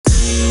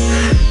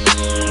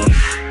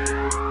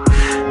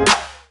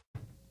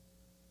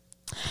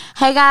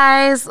Hey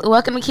guys,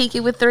 welcome to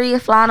Kiki with Three, a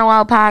Fly on the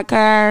Wall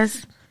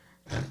podcast.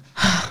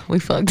 We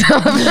fucked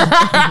up.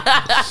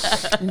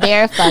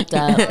 They're fucked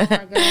up. Oh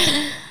my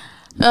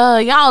God.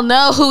 Y'all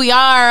know who we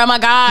are. Oh my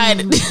God.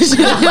 I'm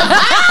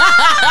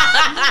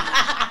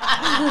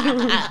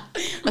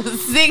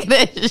sick of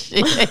that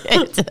shit.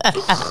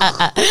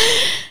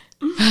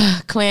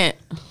 Clint,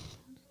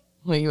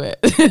 where you at?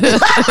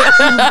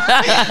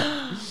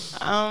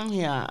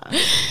 Yeah.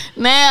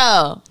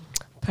 Now,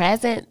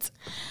 Present.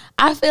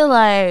 I feel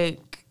like,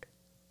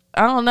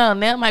 I don't know,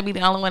 Nell might be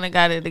the only one that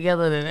got it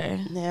together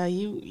today. Now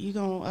you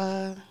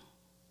gonna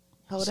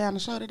hold down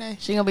the show today?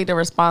 She gonna be the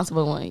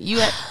responsible one.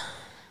 You at,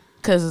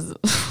 cause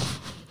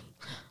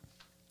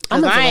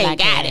I'm I I ain't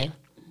got it.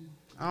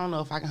 I don't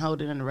know if I can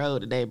hold it in the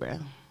road today, bro.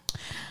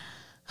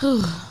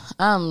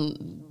 I'm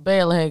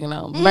barely hanging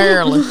on.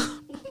 Barely.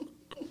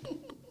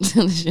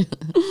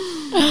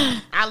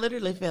 I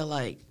literally feel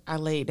like I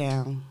laid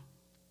down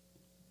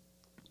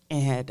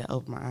and had to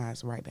open my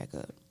eyes right back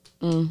up.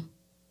 I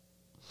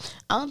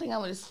don't think I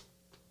went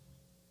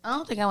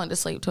to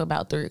sleep till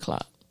about 3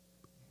 o'clock.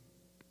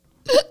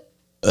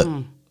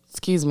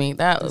 Excuse me.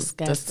 That was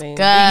Disgusting.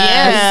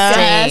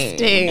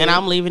 disgusting. And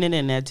I'm leaving it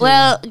in there too.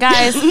 Well,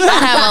 guys, I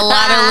have a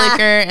lot of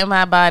liquor in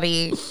my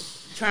body,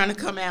 trying to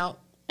come out.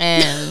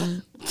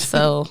 and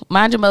so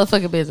mind your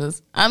motherfucking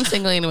business. I'm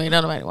single anyway.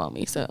 Don't nobody want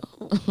me, so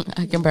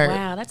I can burn.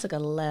 Wow, that took a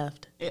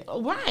left.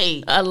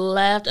 Right.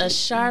 A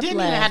sharp Didn't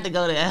even have left. to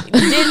go there.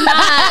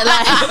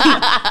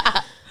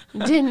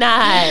 Did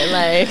not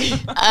like.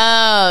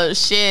 Oh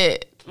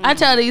shit! I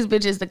tell these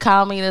bitches to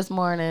call me this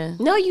morning.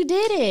 No, you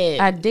did it.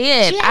 I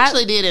did. She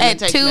actually did in the at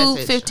text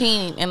message.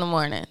 2:15 in the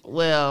morning.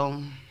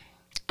 Well,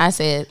 I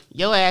said,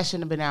 your ass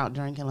shouldn't have been out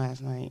drinking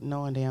last night,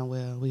 knowing damn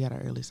well we got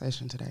an early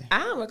session today. I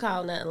don't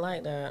recall nothing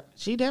like that.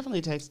 She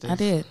definitely texted us. I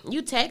did.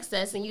 You text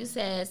us and you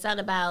said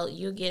something about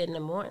you'll get it in the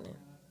morning.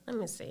 Let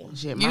me see.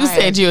 Shit, You my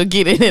said ass- you'll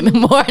get it in the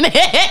morning.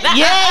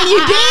 Yeah, you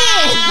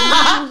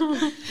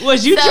did.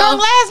 Was you So- drunk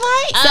last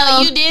night? So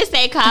you did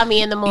say call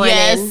me in the morning.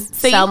 Yes.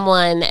 See?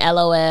 Someone,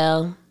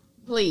 LOL.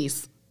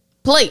 Please.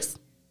 Okay,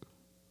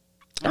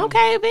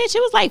 bitch. It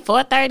was like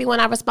 4:30 when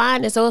I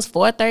responded, so it was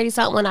 4:30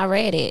 something when I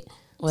read it.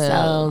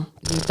 Well,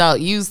 So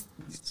you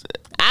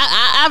thought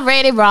I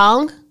read it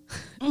wrong.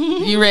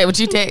 you read what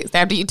you text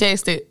after you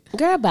texted.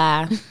 Girl,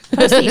 bye.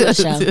 Proceed with the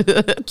show.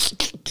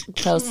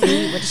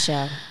 Proceed with the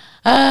show.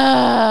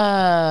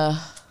 I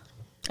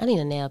need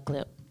a nail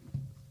clip.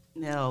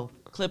 No,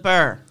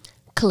 Clipper.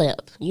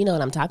 Clip. You know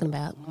what I'm talking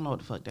about. I don't know what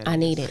the fuck that I is.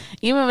 need it.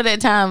 You remember that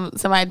time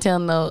somebody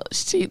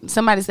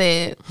somebody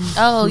said,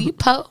 "Oh, you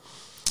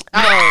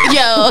Oh,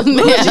 yo." we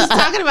were Nell, just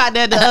talking about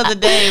that the other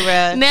day,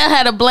 bro. Nell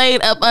had a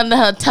blade up under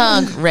her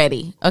tongue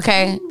ready.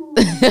 Okay.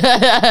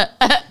 I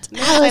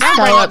was I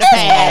bring up the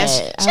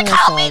past. She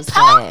called me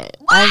Pope.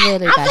 I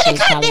really thought she was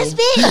calling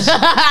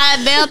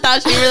me. Nell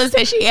thought she really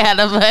said she had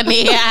a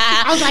bunny.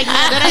 I was like, no,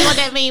 that ain't what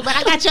that mean, but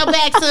I got your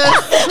back,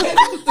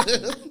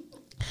 sis.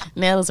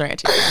 Nell was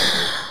ratchet.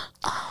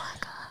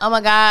 Oh my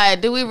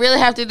God! Do we really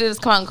have to do this?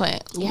 Come on,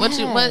 Clint. What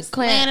Yes.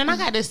 Clint? Man, and I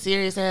got this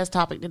serious ass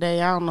topic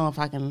today. I don't know if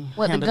I can.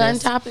 What, the handle gun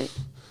this. topic?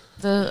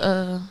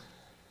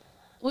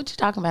 What you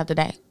talking about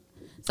today?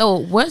 So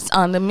what's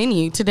on the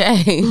menu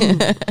today?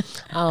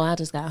 Oh, I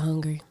just got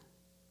hungry.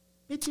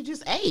 Bitch, you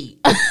just ate.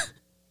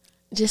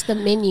 Just the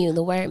menu,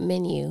 the word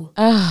menu.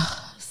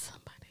 Oh,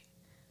 somebody.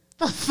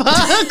 The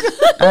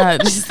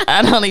fuck?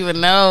 I don't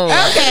even know.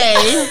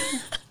 Okay.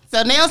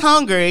 So Nell's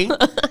hungry.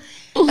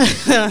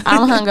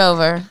 I'm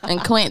hungover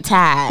and Clint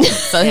tired.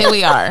 So here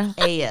we are.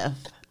 AF.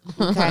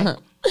 Okay. All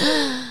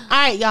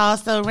right, y'all.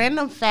 So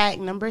random fact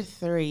number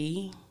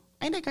 3.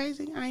 Ain't that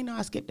crazy? I ain't know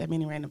I skipped that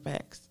many random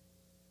facts.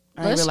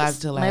 I didn't realize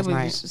it till last maybe we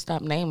night. should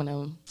stop naming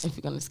them if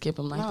you're gonna skip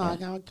them like No,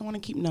 that. I want to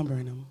keep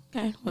numbering them.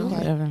 Okay, well,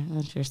 whatever.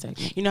 That's your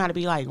segment. You know how to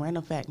be like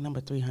random fact number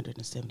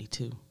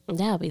 372.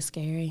 That would be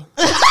scary.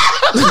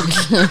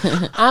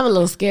 I'm a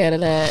little scared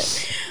of that.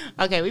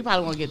 Okay, we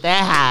probably won't get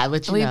that high,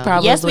 but you We know.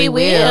 probably Yes, we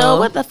will.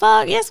 What the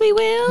fuck? Yes, we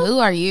will. Who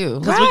are you?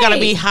 Because we're going to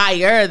be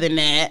higher than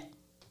that.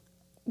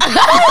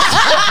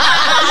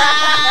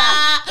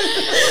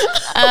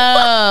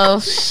 Oh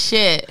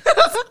shit!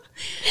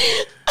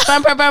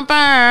 Bum, bum, bum, bum.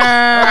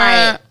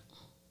 Right.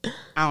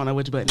 I don't know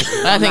which button.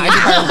 I think it's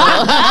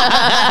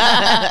purple.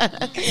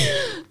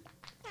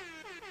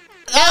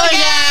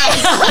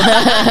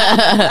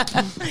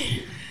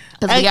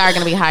 Because we are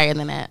going to be higher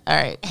than that. All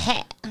right.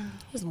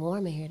 It's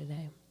warm in here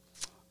today.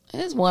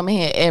 It's warm in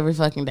here every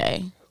fucking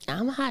day.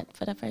 I'm hot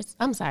for the first.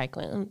 I'm sorry,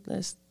 Clint.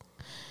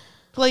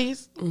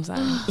 Please. I'm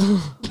sorry.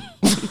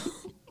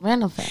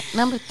 Random fact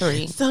number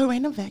 3. So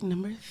random fact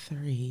number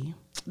 3.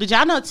 Did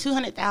y'all know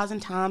 200,000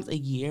 times a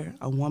year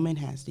a woman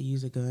has to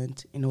use a gun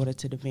in order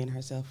to defend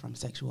herself from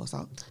sexual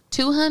assault?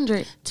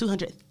 200.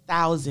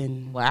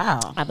 200,000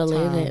 Wow. I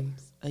believe it.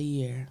 times a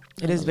year.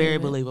 It is very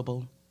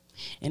believable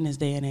in this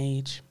day and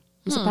age.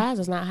 I'm surprised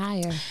it's not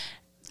higher.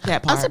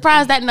 That part. I'm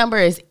surprised that number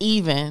is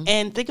even.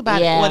 And think about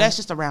Yeah. it. Well, that's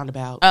just a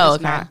roundabout. Oh,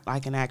 it's okay. not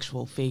like an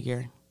actual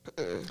figure.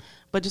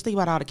 But just think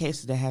about all the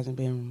cases that hasn't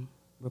been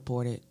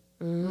reported.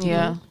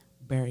 Yeah.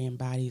 burying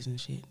bodies and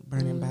shit,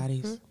 burning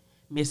bodies,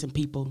 missing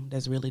people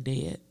that's really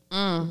dead.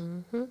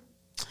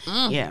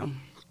 Yeah.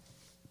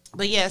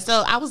 But yeah,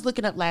 so I was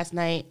looking up last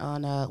night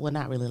on, well,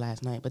 not really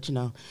last night, but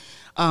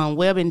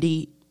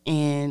WebMD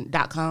and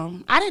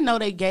 .com. I didn't know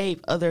they gave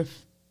other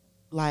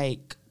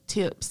like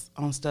tips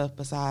on stuff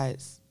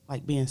besides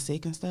like being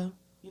sick and stuff.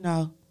 You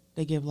know,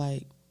 they give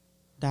like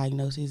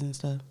diagnoses and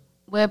stuff.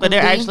 But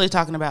they're actually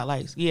talking about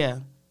like, yeah,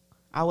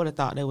 I would have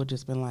thought they would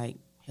just been like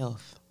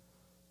health.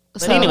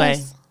 But so anyway,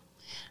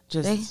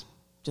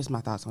 just my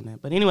thoughts on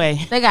that. But anyway,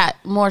 they got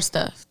more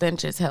stuff than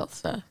just health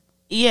stuff.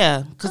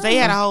 Yeah, because they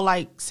had a whole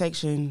like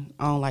section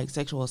on like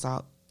sexual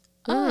assault.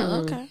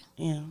 Oh, okay.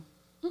 Yeah.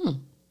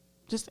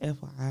 Just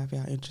FYI if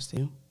y'all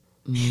interested.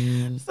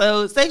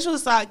 So sexual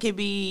assault can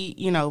be,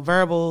 you know,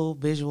 verbal,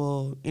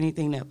 visual,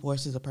 anything that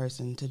forces a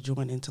person to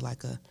join into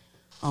like a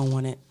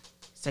unwanted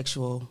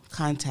sexual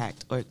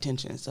contact or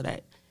attention. So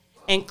that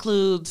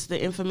includes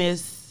the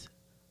infamous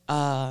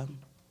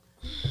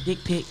dick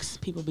pics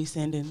people be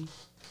sending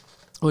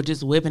or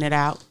just whipping it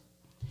out.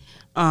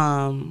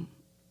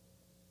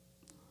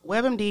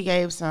 WebMD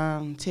gave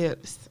some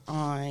tips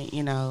on,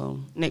 you know,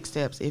 next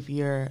steps if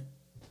you're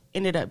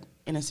ended up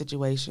in a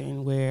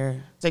situation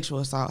where sexual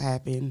assault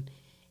happened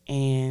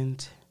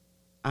and,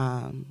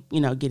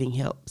 you know, getting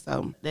help.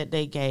 So that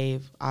they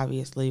gave,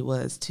 obviously,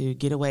 was to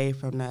get away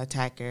from the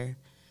attacker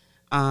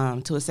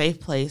to a safe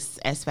place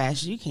as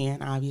fast as you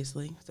can,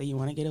 obviously. So you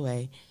want to get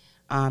away.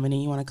 And then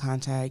you want to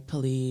contact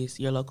police,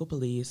 your local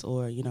police,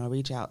 or, you know,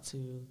 reach out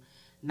to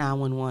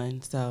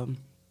 911. So,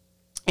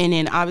 and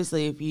then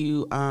obviously if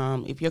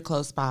you're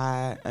close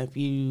by,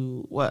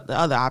 the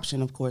other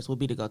option, of course, will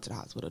be to go to the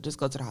hospital. Just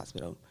go to the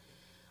hospital.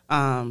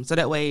 So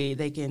that way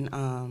they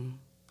can,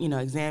 you know,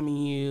 examine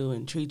you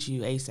and treat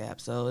you ASAP.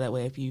 So that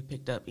way if you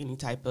picked up any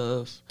type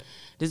of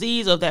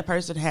disease or if that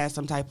person has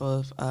some type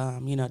of,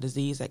 you know,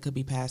 disease that could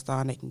be passed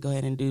on, they can go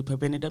ahead and do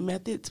preventative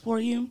methods for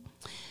you.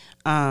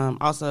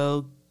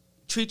 Also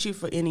treat you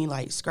for any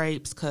like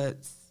scrapes,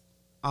 cuts,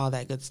 all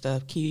that good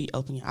stuff. Key,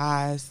 open your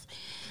eyes.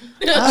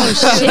 Oh,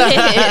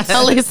 shit.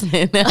 I'm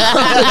listening.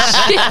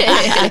 Oh,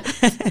 shit.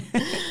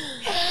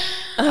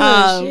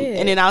 Shit.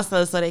 And then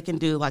also so they can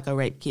do like a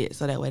rape kit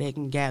so that way they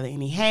can gather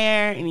any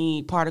hair,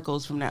 any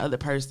particles from that other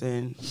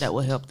person that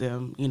will help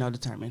them, you know,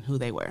 determine who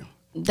they were.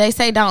 They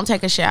say don't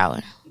take a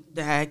shower.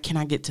 Can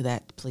I get to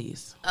that,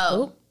 please?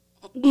 Oh.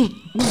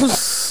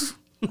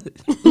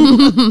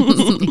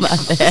 My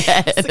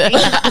bad.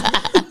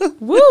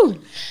 Woo.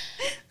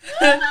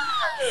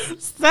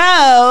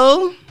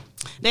 So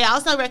they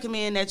also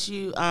recommend that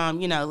you,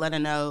 you know, let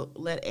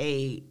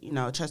a, you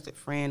know, trusted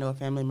friend or a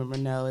family member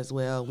know as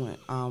well when,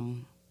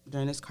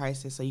 during this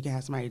crisis, so you can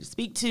have somebody to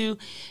speak to.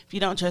 If you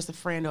don't trust a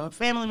friend or a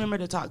family member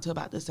to talk to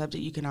about the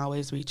subject, you can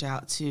always reach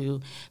out to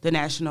the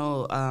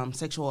National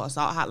Sexual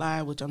Assault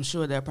Hotline, which I'm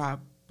sure they'll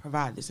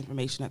provide this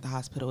information at the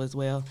hospital as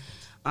well.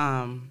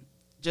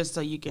 Just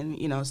so you can,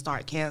 you know,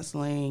 start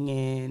counseling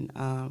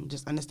and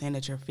just understand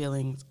that your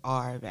feelings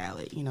are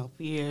valid. You know,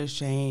 fear,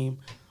 shame,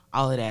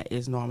 all of that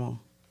is normal.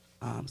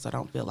 So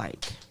don't feel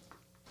like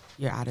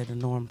you're out of the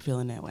norm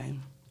feeling that way.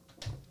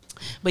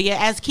 But yeah,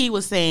 as Key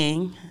was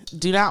saying,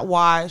 do not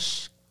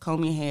wash,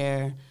 comb your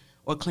hair,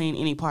 or clean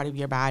any part of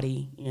your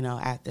body, you know,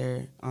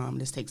 after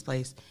this takes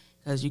place,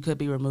 because you could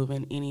be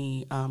removing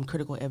any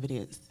critical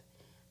evidence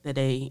that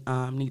they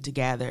need to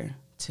gather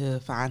to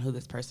find who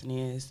this person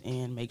is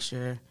and make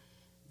sure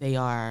they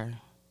are,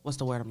 what's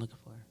the word I'm looking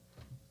for?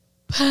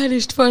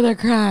 Punished for their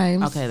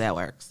crimes. Okay, that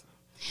works.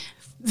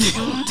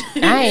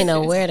 I ain't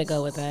know where to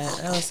go with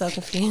that. I was so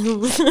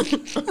confused.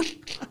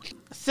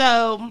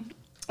 So,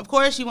 of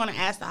course, you want to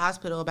ask the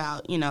hospital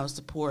about, you know,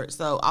 support.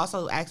 So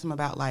also ask them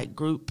about like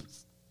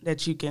groups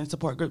that you can,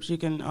 support groups you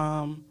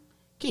can,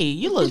 Key,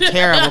 you look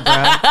terrible,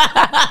 bro.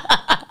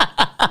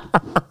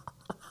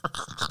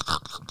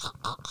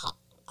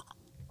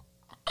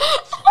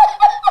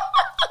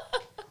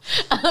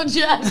 I'm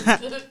just.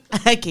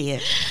 I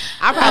can't.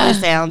 I probably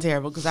sound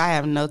terrible because I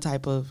have no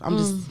type of, I'm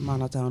just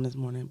monotone this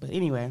morning. But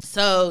anyway,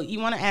 so you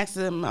want to ask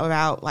them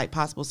about like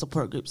possible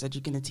support groups that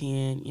you can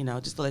attend, you know,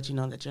 just to let you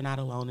know that you're not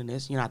alone in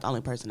this. You're not the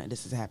only person that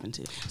this has happened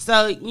to.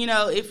 So, you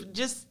know, if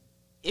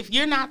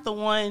you're not the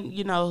one,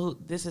 you know, who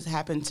this has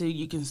happened to,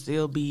 you can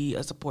still be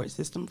a support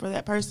system for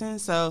that person.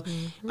 So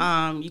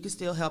you can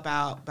still help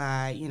out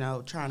by, you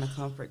know, trying to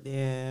comfort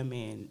them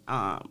and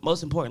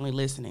most importantly,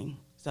 listening.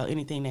 So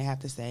anything they have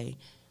to say,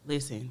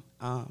 listen.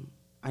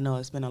 I know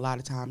it's been a lot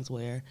of times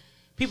where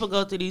people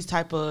go through these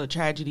type of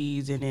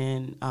tragedies and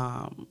then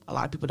a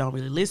lot of people don't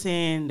really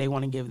listen. They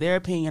want to give their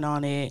opinion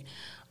on it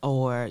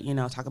or, you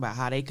know, talk about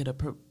how they could have,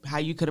 how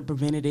you could have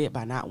prevented it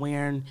by not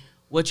wearing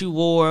what you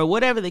wore,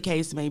 whatever the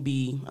case may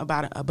be,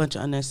 about a bunch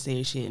of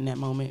unnecessary shit in that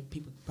moment.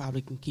 People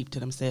probably can keep to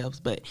themselves,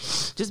 but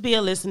just be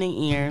a listening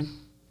ear.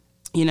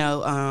 You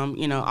know,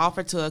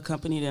 offer to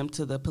accompany them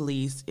to the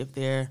police if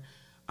they're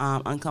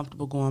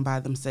uncomfortable going by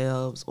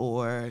themselves,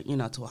 or, you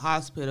know, to a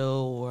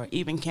hospital, or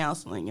even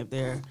counseling if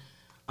they're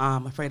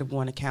afraid of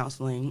going to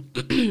counseling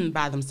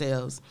by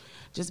themselves.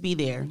 Just be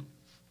there.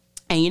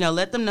 And,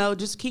 let them know,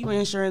 just keep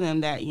reassuring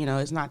them that,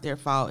 it's not their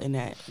fault and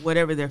that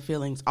whatever their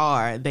feelings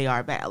are, they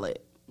are valid.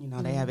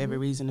 They have every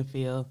reason to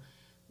feel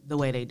the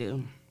way they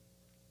do.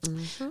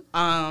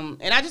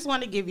 Mm-hmm. And I just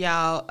want to give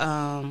y'all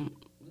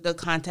the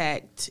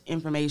contact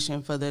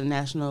information for the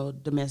National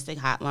Domestic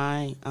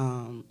Hotline.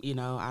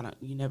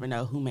 You never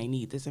know who may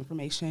need this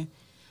information.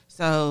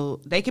 So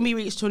they can be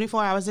reached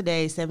 24 hours a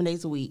day, 7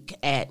 days a week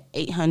at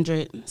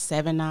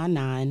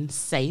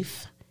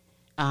 800-799-SAFE,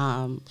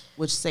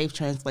 which SAFE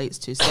translates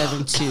to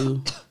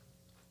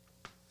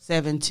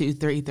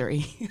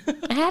 7233.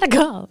 I had to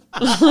go.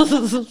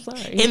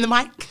 Sorry. In the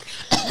mic.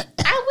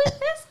 I went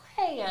this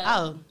way.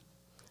 Oh.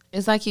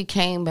 It's like you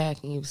came back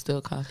and you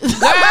still coughing.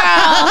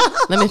 Girl.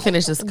 Let me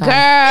finish this call.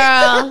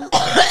 Girl.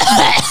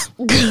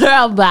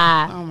 Girl,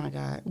 bye. Oh, my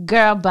God.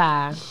 Girl,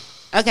 bye.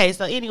 Okay,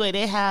 so anyway,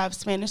 they have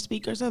Spanish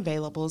speakers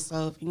available.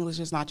 So if English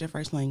is not your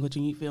first language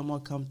and you feel more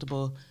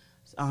comfortable,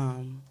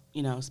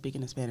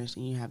 speaking in Spanish,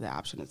 then you have that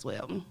option as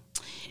well.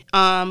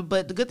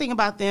 But the good thing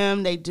about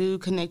them, they do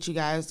connect you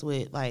guys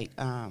with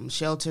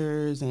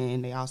shelters,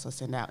 and they also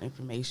send out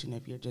information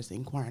if you're just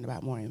inquiring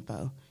about more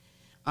info.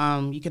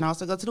 You can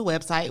also go to the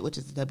website, which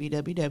is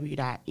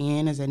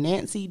www.n as in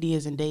Nancy, D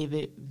as in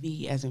David,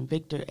 V as in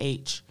Victor,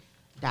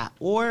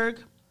 H.org.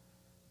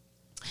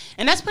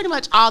 And that's pretty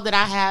much all that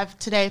I have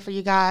today for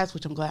you guys,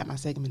 which I'm glad my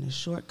segment is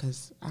short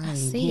because I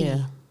ain't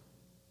here.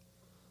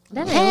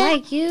 That ain't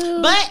like you.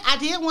 But I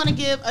did want to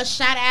give a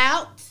shout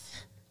out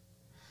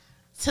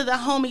to the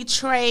homie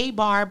Trey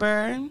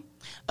Barber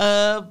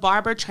of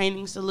Barber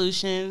Training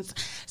Solutions.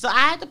 So I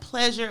had the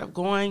pleasure of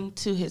going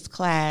to his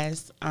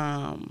class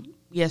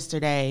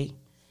yesterday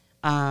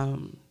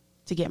to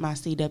get my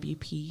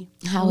CWP.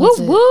 How was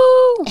it?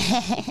 Woo!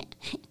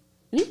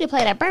 You need to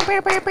play that. Burr,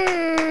 burr, burr,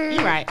 burr.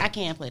 You're right. I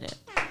can't play that.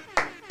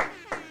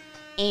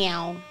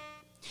 Ow.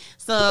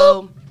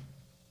 So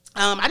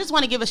I just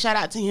want to give a shout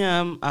out to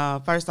him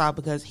first off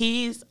because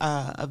he's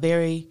a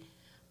very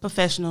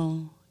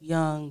professional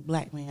young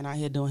black man out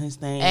here doing his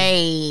thing,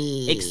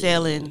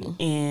 excelling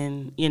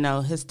in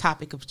his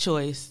topic of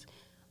choice.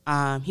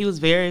 He was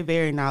very,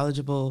 very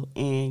knowledgeable,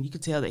 and you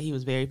could tell that he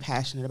was very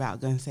passionate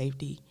about gun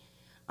safety.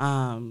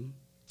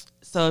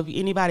 So if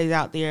anybody's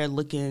out there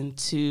looking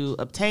to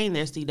obtain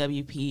their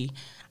CWP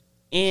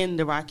in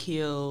the Rock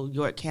Hill,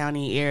 York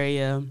County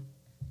area,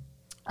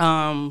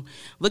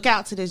 look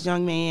out to this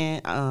young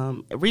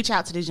man, reach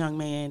out to this young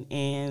man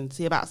and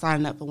see about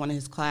signing up for one of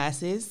his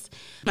classes.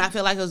 I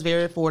feel like it was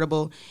very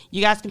affordable.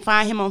 You guys can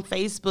find him on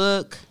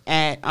Facebook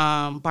at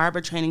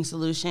Barber Training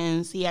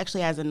Solutions. He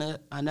actually has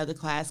another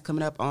class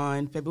coming up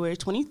on February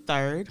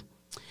 23rd.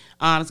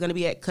 It's going to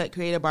be at Cut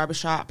Creative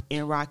Barbershop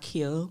in Rock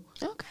Hill.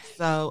 Okay.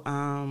 So,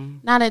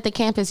 not at the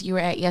campus you were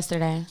at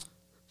yesterday.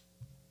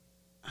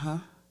 Huh?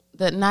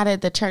 Not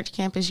at the church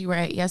campus you were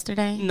at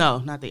yesterday? No,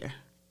 not there.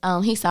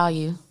 He saw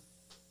you.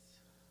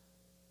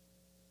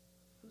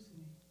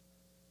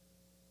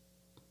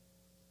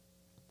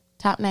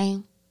 Top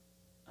name?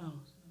 Oh.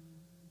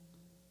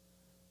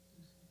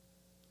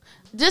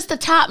 Just the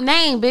top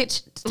name,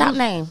 bitch. Top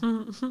name.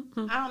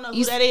 I don't know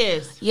who that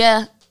is.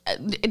 Yeah.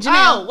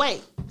 Oh,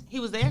 wait. He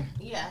was there?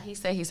 Yeah, he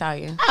said he saw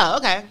you. Oh,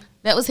 okay.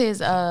 That was his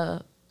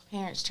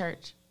parents'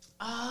 church.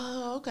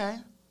 Oh, okay.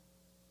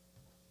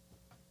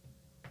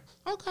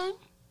 Okay.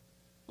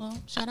 Well,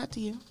 shout out to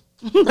you.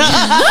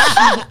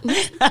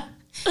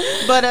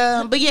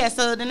 But yeah,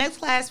 so the next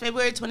class,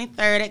 February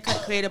 23rd at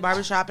Cut Creative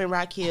Barbershop in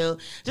Rock Hill.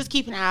 Just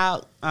keep an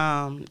eye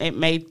out. It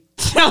may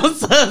sound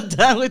so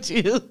done with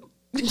you.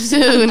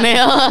 Dude,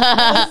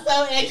 now.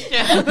 So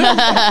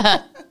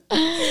extra.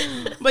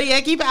 But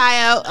yeah, keep an eye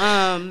out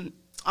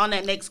on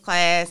that next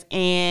class.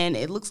 And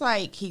it looks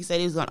like he said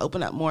he was going to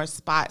open up more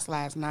spots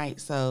last night.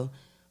 So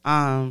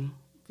if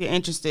you're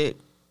interested,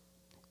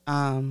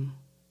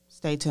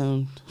 stay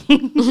tuned.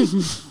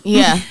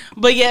 Yeah.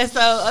 But yeah,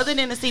 so other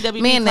than the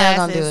CWP Me and Nell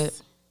gonna do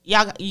classes,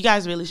 you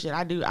guys really should.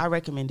 I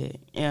recommend it.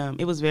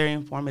 It was very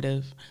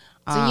informative.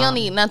 So you don't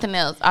need nothing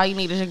else. All you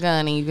need is your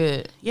gun and you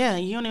good. Yeah,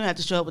 you don't even have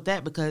to show up with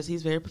that because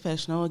he's very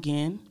professional.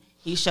 Again,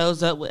 he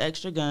shows up with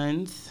extra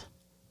guns.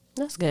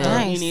 That's good.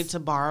 You need to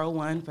borrow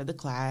one for the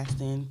class,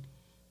 then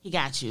he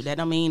got you. That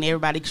don't mean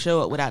everybody can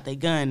show up without their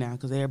gun now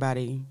because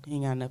everybody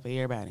ain't got enough for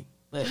everybody.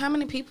 But How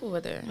many people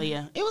were there? But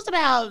yeah, it was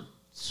about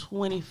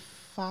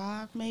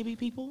 25 maybe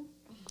people.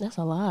 That's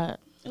a lot.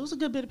 It was a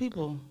good bit of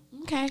people.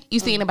 Okay. You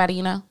see anybody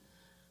you know?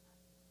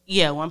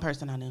 Yeah, one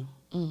person I knew.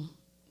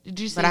 Did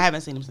you see? But I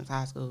haven't seen him since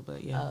high school,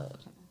 but yeah. Oh,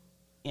 okay.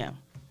 Yeah.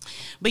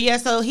 But yeah,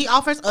 so he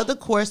offers other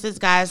courses,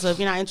 guys. So if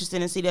you're not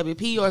interested in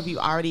CWP or if you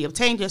already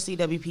obtained your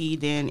CWP,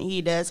 then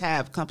he does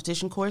have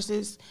competition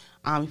courses.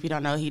 If you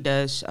don't know, he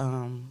does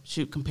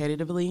shoot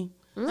competitively.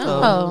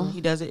 So he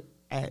does it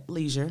at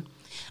leisure.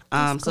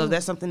 So if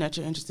that's something that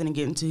you're interested in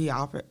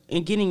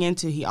getting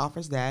into, he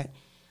offers that.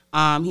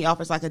 He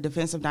offers like a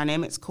defensive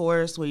dynamics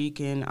course where you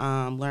can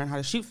learn how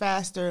to shoot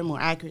faster,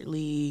 more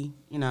accurately,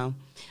 and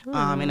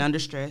under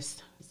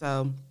stress.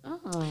 So,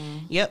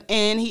 yep.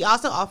 And he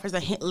also offers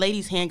a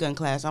ladies handgun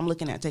class. I'm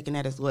looking at taking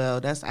that as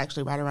well. That's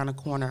actually right around the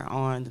corner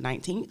on the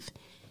 19th.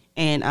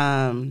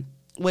 And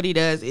what he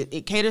does,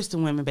 it caters to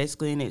women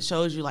basically, and it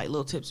shows you like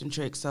little tips and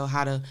tricks. So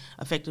how to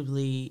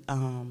effectively,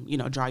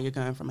 draw your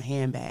gun from a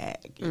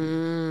handbag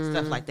and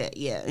stuff like that.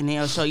 Yeah, and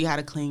they'll show you how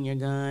to clean your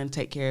gun,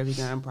 take care of your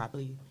gun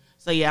properly.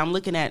 So yeah, I'm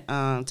looking at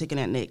taking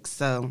that next.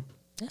 So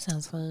that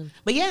sounds fun.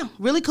 But yeah,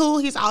 really cool.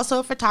 He's also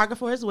a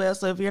photographer as well.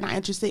 So if you're not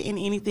interested in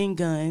anything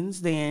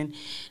guns, then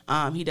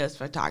he does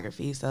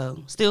photography.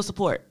 So still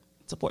support.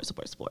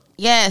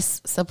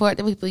 Yes, support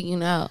the people you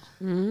know.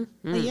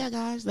 Mm-hmm. But yeah,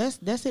 guys,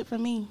 that's it for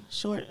me.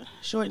 Short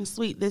and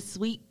sweet this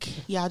week.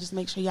 Y'all just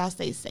make sure y'all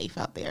stay safe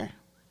out there.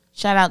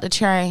 Shout out to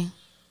Trey.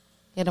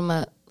 Hit him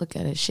up. Look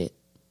at his shit.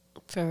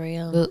 For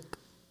real. Look.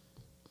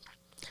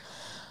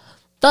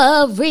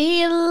 For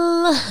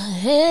real,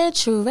 hit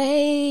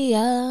Trey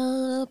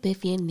up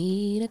if you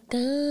need a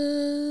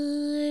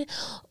gun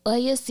or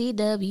your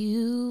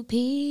CWP.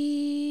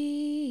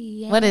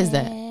 What is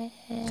that?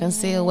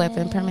 Concealed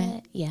weapon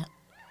permit? Yeah.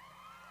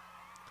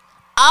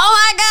 Oh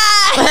my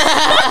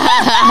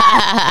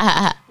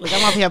God! Look,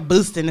 I'm up here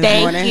boosting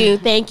this morning.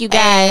 Thank you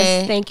guys.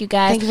 Hey. Thank you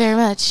guys. Thank you very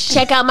much.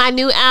 Check out my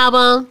new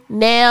album,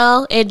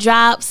 Nail. It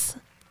drops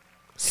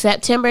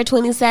September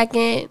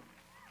 22nd.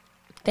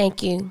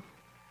 Thank you.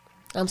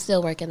 I'm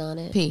still working on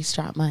it. Peace,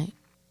 drop mic.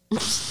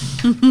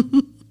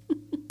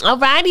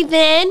 Alrighty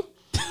then.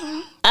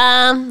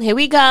 Here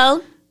we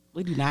go.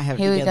 We do not have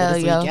it Here we together go,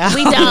 this yo. week, y'all.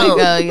 We don't. Here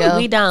we go, yo.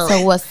 We don't.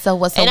 So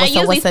what's And I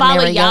usually what's the follow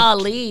narrative? y'all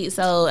lead,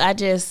 so I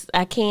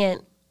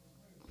can't.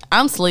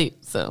 I'm asleep,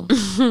 so.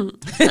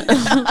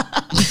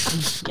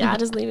 Y'all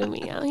just leaving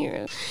me out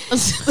here.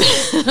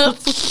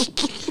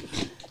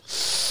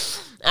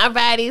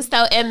 Alrighty,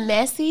 so in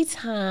messy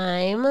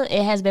time,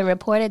 it has been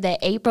reported that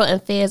April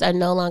and Fizz are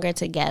no longer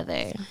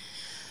together.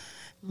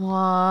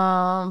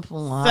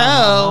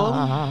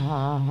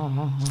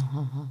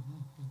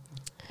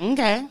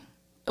 Okay.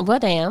 Well,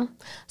 damn.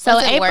 So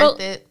Was it April,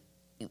 worth it?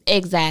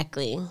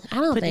 exactly. I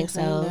don't Put think it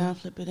down, so.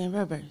 flip it and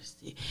reverse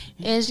it.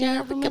 Is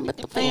your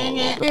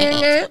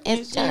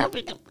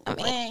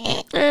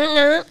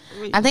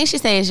I think she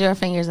says your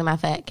fingers in my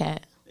fat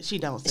cat. She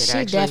don't say that. She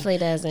actually. definitely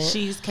doesn't.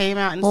 She's came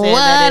out and said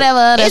Whatever.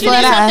 that. That's She what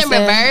did I something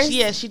said. reversed.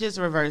 Yeah, she just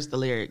reversed the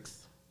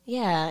lyrics.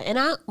 Yeah,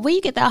 and where you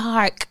get that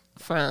hark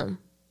from?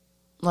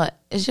 What?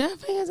 Is your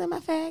fingers in my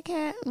fat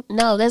cat?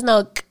 No, there's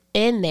no k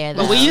in there.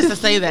 Though. But we used to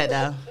say that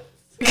though.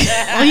 We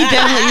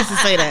definitely used to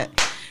say that.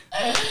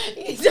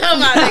 You talking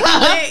about the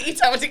click? You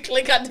talking about the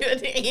click I do at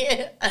the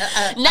end?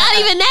 Not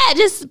even that.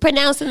 Just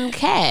pronouncing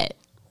cat.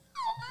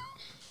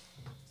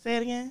 Say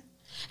it again.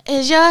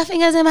 Is your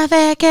fingers in my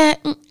fat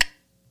cat?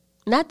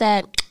 Not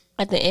that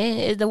at the end.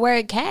 It's the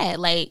word cat.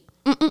 Like,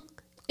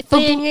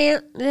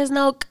 there's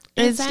no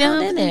k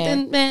sound in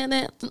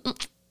there.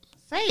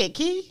 Say it,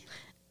 Key.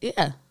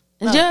 Yeah.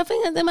 Is your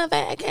fingers in my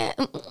fat cat?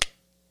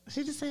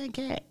 She just said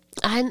cat.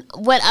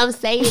 What I'm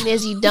saying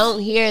is you don't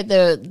hear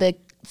the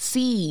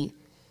C.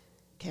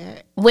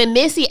 Cat. When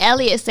Missy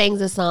Elliott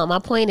sings a song, my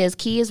point is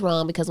Key is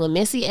wrong because when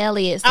Missy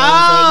Elliott sings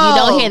it, you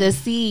don't hear the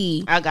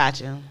C. I got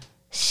you.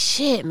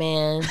 Shit,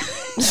 man.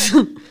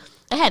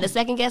 I had to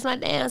second guess my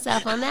damn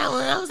self on that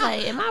one. I was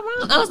like, am I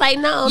wrong? I was like,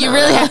 no. You no.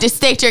 really have to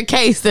state your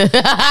case to these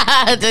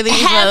Have to.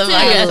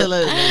 motherfuckers.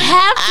 Absolutely.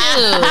 Have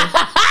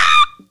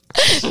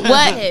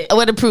to.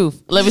 What the proof?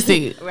 Let me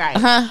see.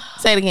 Right.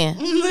 Say it again.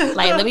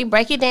 Like, let me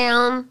break it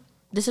down.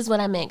 This is what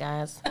I meant,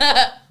 guys.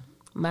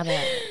 My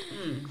bad.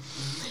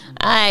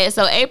 All right,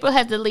 so April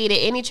has deleted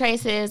any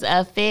traces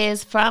of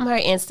Fizz from her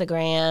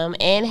Instagram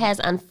and has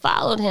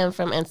unfollowed him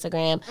from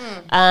Instagram.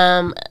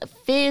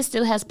 Fizz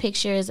still has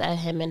pictures of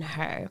him and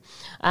her.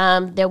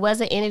 There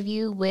was an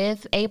interview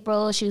with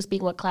April. She was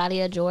speaking with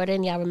Claudia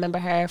Jordan. Y'all remember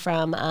her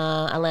from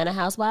Atlanta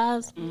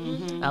Housewives?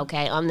 Mm-hmm.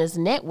 Okay, on this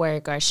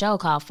network or show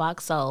called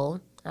Fox Soul.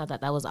 I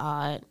thought that was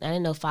odd. I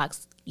didn't know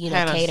Fox,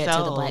 Had a catered to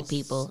the soul black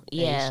people.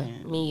 Yeah,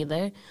 station. me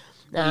either.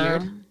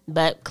 Weird.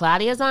 But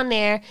Claudia's on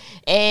there,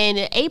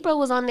 and April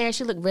was on there.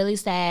 She looked really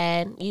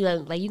sad.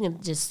 You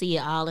can just see it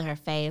all in her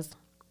face.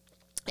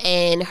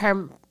 And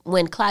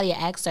when Claudia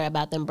asked her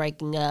about them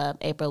breaking up,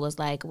 April was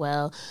like,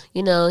 "Well,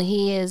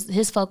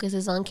 his focus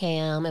is on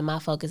Cam, and my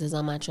focus is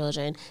on my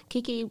children."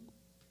 Kiki,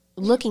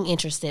 looking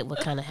interested would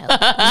kind of help.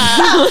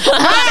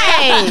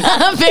 Right.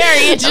 I'm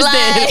very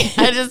interested.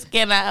 I just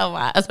cannot help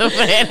myself.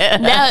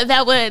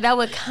 that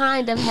would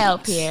kind of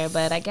help here,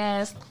 but I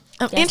guess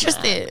I'm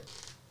interested. not.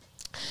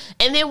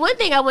 And then one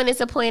thing I wanted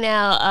to point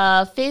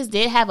out, Fizz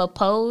did have a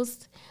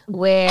post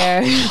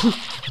where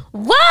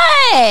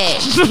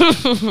what? Ew,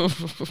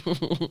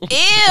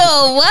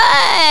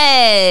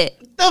 what?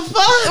 The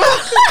fuck?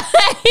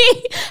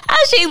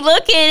 How's she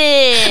looking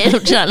at it?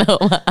 I'm trying to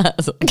hold my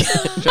eyes.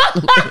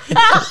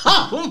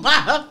 Oh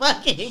my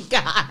fucking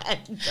god!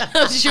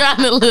 I'm trying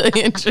to look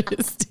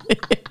interested.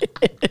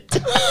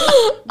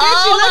 Oh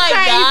my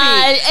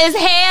god, it's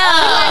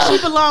hell. She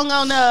belong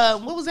on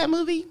what was that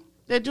movie?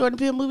 That Jordan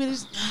Peele movie?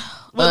 Us.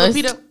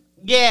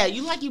 Yeah,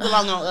 you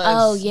belong on Us.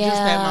 Oh Just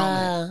that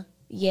moment.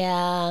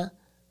 yeah.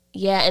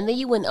 And then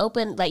you wouldn't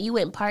you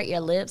wouldn't part your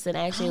lips and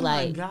actually Oh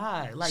my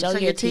god! Like show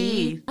your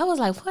teeth. I was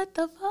like, what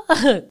the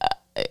fuck?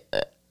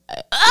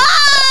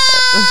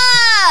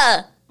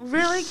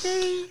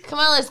 Come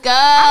on, let's I'm go.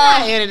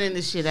 not editing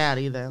this shit out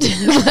either.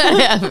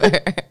 Whatever.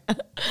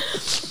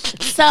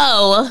 So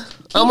I'm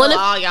I'm gonna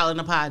all y'all an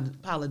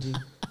apology.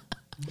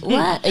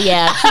 what?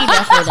 Yeah, he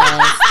definitely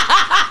does.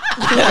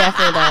 He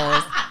definitely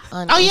does.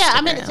 On Oh yeah,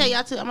 I meant to Instagram. tell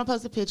y'all too. I'm gonna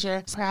post a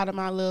picture. Proud of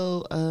my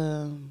little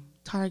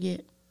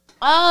Target.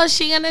 Oh,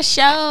 she gonna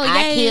show.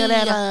 I Yay. killed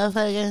that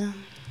motherfucker.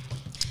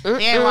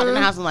 They walked in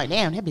the house and like,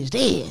 damn, that bitch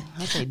dead.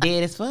 I said,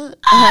 dead as fuck.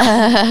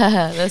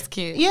 That's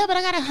cute. Yeah, but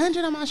I got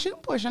 100 on my shooting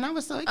portion. I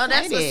was so excited. Oh,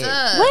 that's what's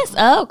up. What's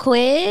up,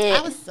 Quinn?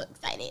 I was so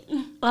excited.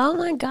 Oh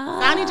my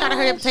god. I need y'all to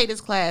hurry up and take this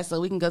class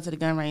so we can go to the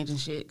gun range and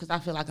shit. Because I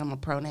feel like I'm a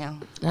pro now.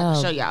 I can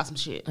Oh. show y'all some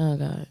shit. Oh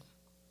God.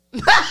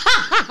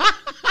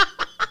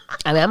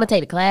 I mean, I'm gonna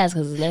take the class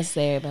because it's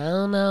necessary, but I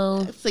don't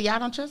know. So y'all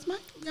don't trust me?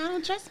 Y'all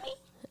don't trust me?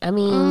 I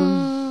mean,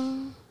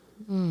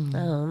 I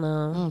don't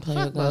know. Don't play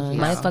Fuck with both guns.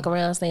 of Might y'all. fuck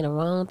around, say the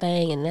wrong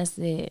thing, and that's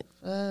it.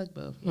 Fuck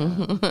both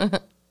y'all.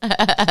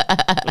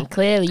 And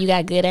clearly, you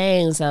got good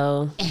aim,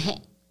 so You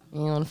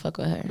don't wanna fuck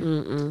with her.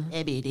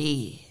 That be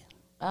dead.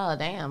 Oh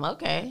damn.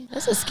 Okay.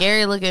 That's a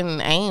scary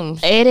looking aim.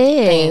 it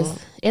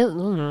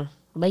is.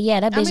 But yeah,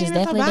 that bitch is it's a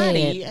definitely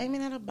body. dead.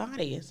 Aiming at a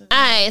body. It's a- All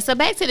right, so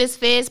back to this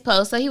Fizz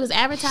post. So he was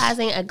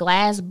advertising a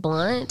glass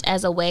blunt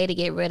as a way to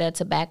get rid of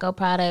tobacco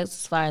products,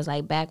 as far as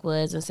like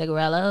backwoods and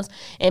cigarillos.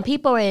 And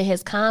people were in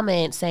his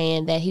comments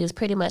saying that he was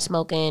pretty much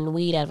smoking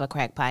weed out of a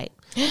crack pipe,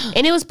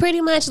 and it was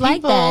pretty much like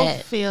People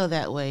that. feel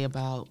that way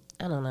about.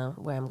 I don't know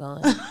where I'm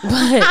going,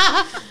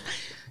 but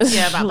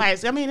Yeah, about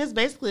pipes. I mean, it's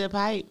basically a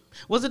pipe.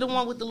 Was it the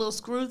one with the little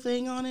screw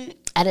thing on it?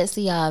 I didn't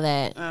see all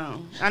that.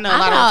 Oh, I know a I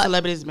lot thought- of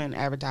celebrities have been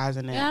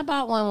advertising that. Yeah, I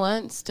bought one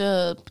once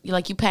to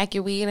like you pack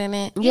your weed in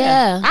it.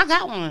 Yeah. I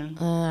got one.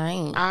 I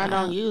ain't. I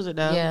don't use it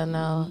though. Yeah,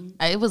 no.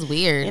 It was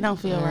weird. It don't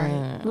feel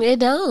right. It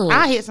don't.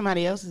 I hit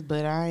somebody else's,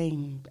 but I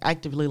ain't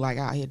actively like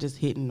out here just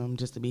hitting them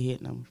just to be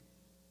hitting them.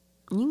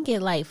 You can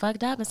get like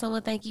fucked up and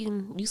someone think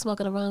you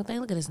smoking the wrong thing.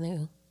 Look at this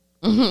nigga.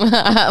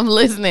 I'm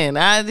listening.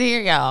 I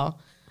hear y'all.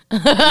 You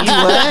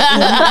what?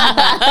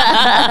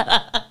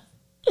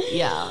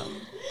 Yeah.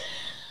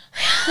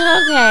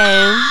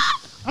 Okay.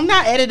 I'm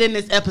not editing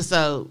this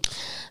episode.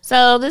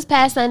 So this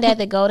past Sunday at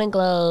the Golden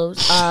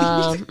Globes,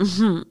 I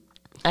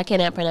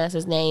cannot pronounce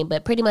his name,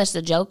 but pretty much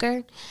the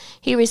Joker,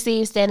 he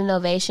received standing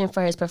ovation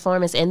for his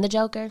performance in the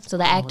Joker. So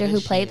the actor who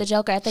this played shit. the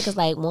Joker, I think is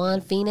like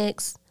Juan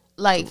Phoenix.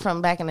 Like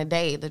from back in the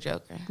day, the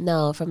Joker.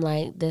 No, from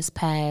like this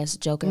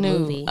past Joker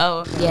movie. Oh,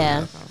 okay.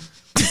 Yeah.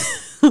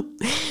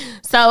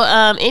 So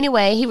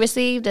anyway, he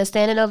received a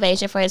standing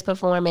ovation for his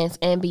performance,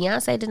 and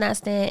Beyonce did not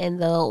stand,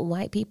 and the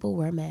white people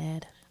were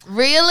mad.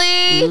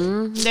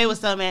 Really? They was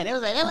so mad. They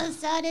was like, that was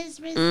so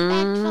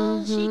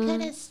disrespectful. She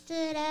could have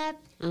stood up.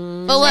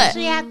 For what?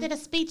 Especially after the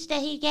speech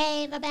that he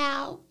gave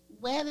about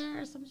weather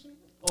or some shit.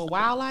 Or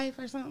wildlife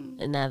or something.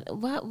 And now,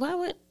 why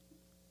would?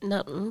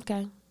 No,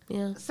 okay,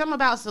 yeah. Something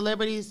about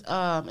celebrities,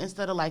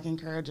 instead of like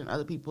encouraging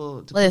other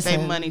people to Listen. put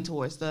their money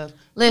towards stuff.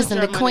 Listen,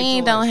 put the your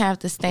queen money don't towards have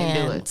to and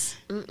stand. do it.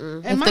 Mm-mm.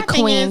 And If my the thing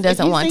queen is,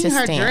 doesn't if you want to seen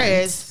her stand.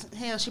 dress,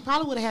 hell, she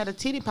probably would have had a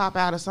titty pop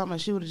out or something.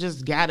 She would have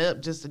just got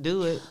up just to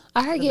do it.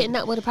 I heard getting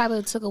up would have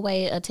probably took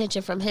away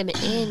attention from him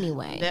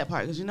anyway. That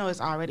part, because you know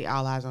it's already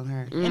all eyes on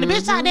her. And the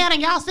bitch sat down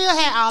and y'all still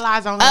had all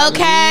eyes on her. Okay.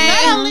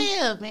 Let her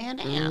live, man.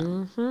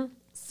 Damn.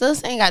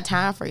 Sis ain't got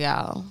time for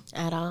y'all.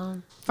 At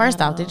all.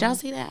 First off, did y'all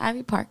see that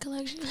Ivy Park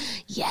collection?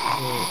 Yeah.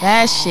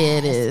 That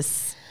shit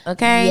is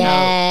okay.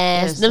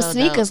 Yes. It's Them so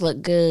sneakers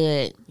look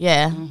good.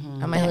 Yeah,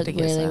 I might They have look to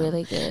get really, some.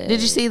 really good. Did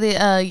you see the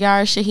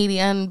Yara Shahidi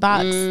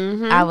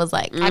unbox? I was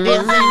like, I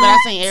didn't see, but I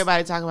seen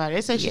everybody talk about it.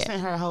 They said she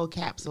sent her a whole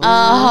capsule.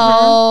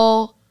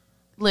 oh,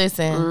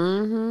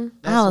 listen.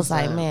 That's I was what's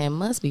like, up. man,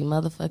 must be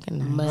motherfucking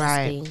nice. Must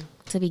Right. be.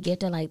 To be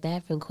gifted like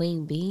that from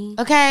Queen Bee.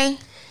 Okay.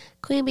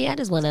 Queen Bee, I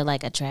just wanted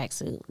like a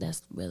tracksuit.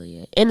 That's really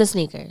it. And the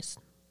sneakers.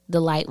 The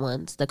light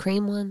ones. The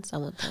cream ones. I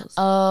want those.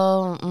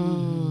 Oh,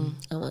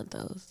 I want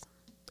those.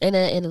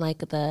 And like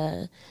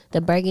the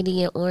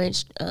burgundy and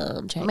orange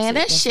tracksuit. man,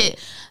 that That's shit,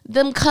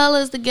 them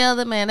colors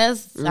together, man.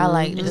 That's I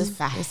like. It's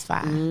fire. It's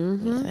fire.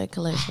 Yeah, that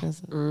collection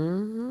is.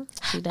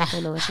 She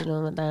definitely know what she's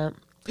doing with that.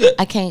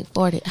 I can't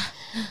afford it.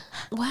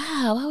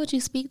 Wow, why would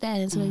you speak that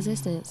into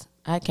existence?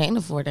 I can't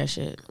afford that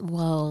shit.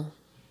 Whoa.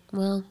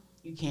 Well,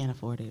 You can't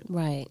afford it.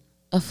 right.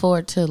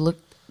 Afford to look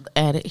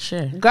at it,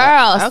 sure.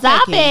 Girl, Okay,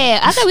 stop Kim.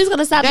 it. I thought we was going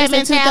to stop That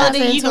this in mentality,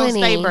 2020. you gonna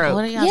stay broke.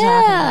 What are y'all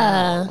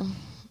Yeah. talking about?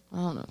 I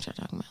don't know what y'all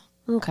talking about.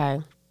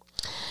 Okay.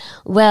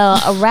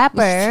 Well, a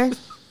rapper,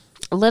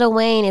 Lil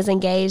Wayne, is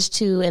engaged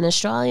to an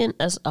Australian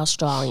plus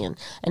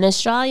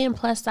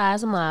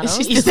size model.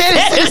 You said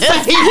it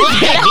the same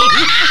way.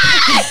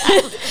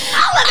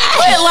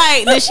 But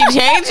like, did she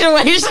change the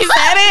way she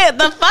said it?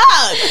 The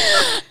fuck?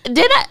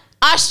 Did I?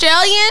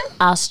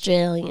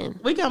 Australian?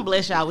 We gonna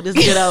bless y'all with this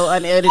good old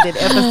unedited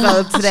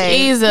episode today.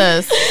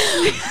 Jesus.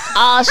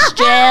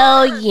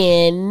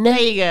 Australian. There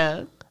you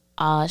go.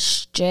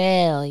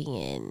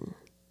 Australian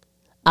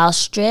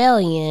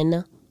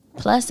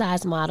plus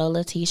size model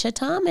Letitia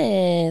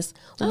Thomas.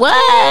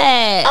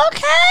 What?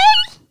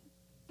 Okay.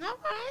 All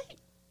right.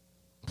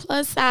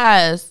 Plus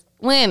size.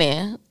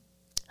 Winning.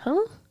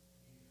 Huh?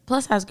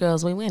 Plus size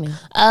girls, we winning.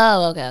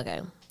 Oh, okay.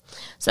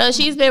 So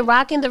she's been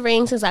rocking the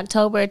ring since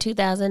October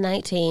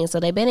 2019. So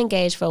they've been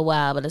engaged for a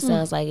while, but it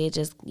sounds like it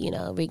just,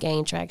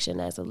 regained traction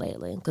as of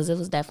lately. Because it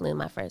was definitely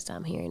my first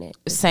time hearing it.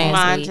 Same.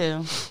 Mine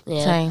too.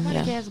 Yeah. Same. Nobody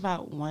Yeah. cares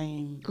about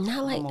Wayne.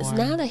 Not like more.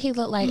 now that he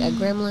looked like a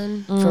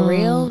gremlin for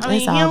real. I mean,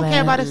 It's he all don't care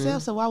bad. about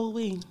himself, so why would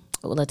we?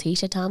 Well,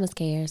 Letitia Thomas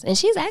cares, and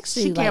she's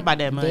actually She care about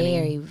that money.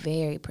 very,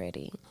 very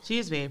pretty, She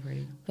is very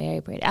pretty. very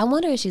pretty. I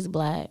wonder if she's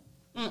black.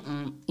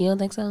 Mm-mm. You don't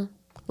think so?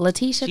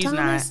 Letitia She's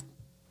Thomas. not.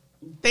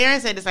 Theron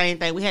said the same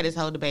thing. We had this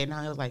whole debate, and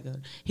I was like,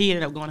 he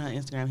ended up going to her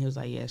Instagram. He was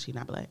like, yeah, she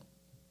not black.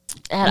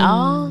 At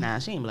all? Nah,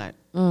 she ain't black.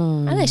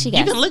 I think she You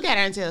got. can look at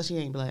her and tell she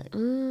ain't black.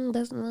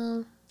 That's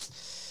a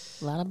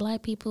lot of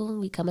black people.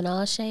 We come in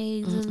all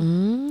shades.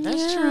 And,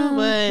 That's true,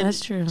 but That's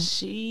true.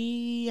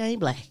 she ain't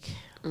black.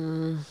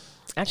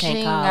 I She can't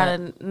ain't call got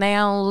it. a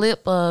nail,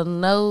 lip, a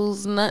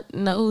nose,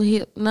 nothing, no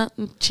hip,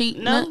 nothing, cheek,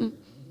 No. nothing.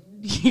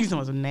 He's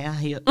supposed to nail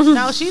hip.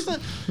 No, she's a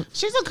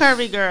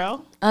curvy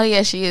girl. Oh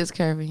yeah, she is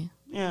curvy,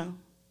 Yeah,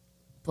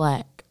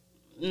 black.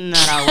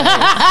 not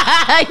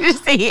always. You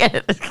see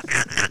it.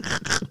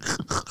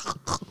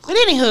 But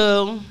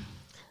anywho,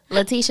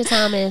 Letitia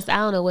Thomas. I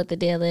don't know what the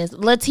deal is.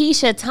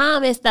 Letitia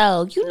Thomas,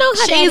 though, you know her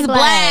She's daddy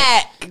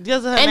black.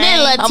 just her And name.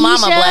 then Her mama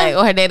Tisha? black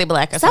or her daddy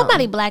black or Somebody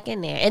something. black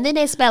in there, and then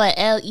they spell it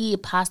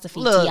LE''T''I''.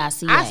 Look, I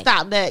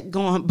stopped that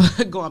going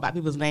by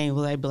people's names,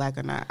 whether they black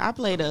or not. I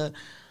played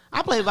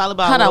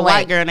volleyball Hold with a on, white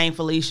wait. girl named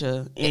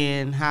Felicia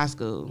in high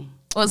school.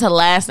 What was her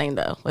last name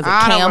though? Was it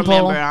I don't Campbell?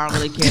 remember. I don't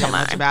really care that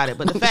much about it.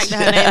 But the fact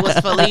that her name was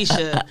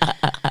Felicia,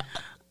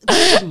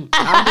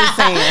 I'm just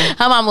saying.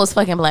 Her mama was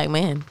fucking black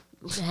man.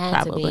 It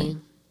had to Probably. be.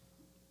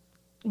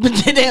 But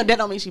that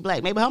don't mean she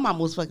black. Maybe her mom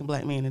was fucking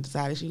black man and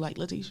decided she liked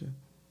Letitia.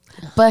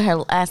 But her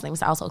last name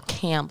was also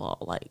Campbell.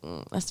 Like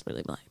that's a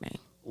really black name.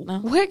 No,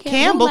 Where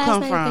Campbell her last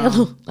come name from?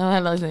 Campbell? no, I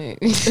don't think.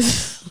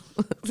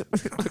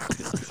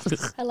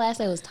 Her last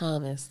name was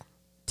Thomas.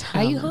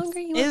 Are you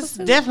hungry? You want It's some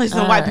food? definitely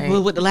some white Alright.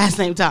 people with the last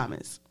name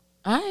Thomas.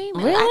 I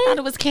Really? I thought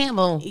it was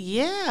Campbell.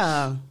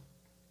 Yeah.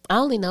 I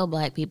only know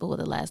black people with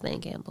the last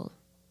name Campbell.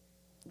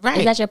 Right.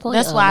 Is that your point?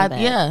 That's Oh, why. my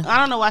bad. Yeah. I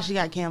don't know why she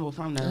got Campbell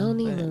from though. I don't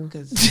but- either.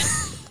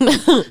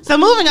 'cause- So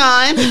moving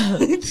on.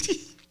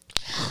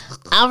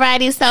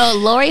 Alrighty, so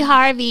Lori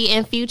Harvey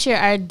and Future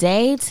are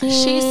dating.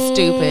 She's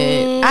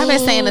stupid. I've been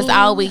saying this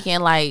all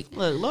weekend. Like,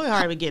 Look, Lori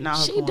Harvey getting all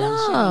her She coins. dumb.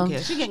 She don't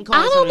care. She getting coins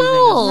I from don't these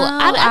know.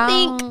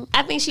 niggas. No,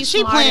 I think she's She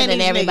smarter playing than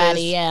these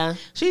everybody. niggas. Yeah,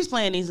 She's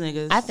playing these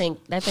niggas. I think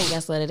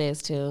that's what it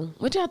is too.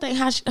 what y'all think?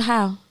 How? What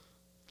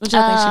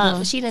y'all think she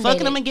doing? She done fucking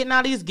dated. them and getting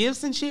all these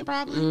gifts and shit.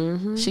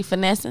 Probably. She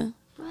finessing.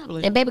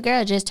 Probably. And baby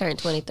girl just turned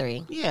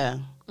 23. Yeah.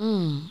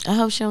 I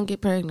hope she don't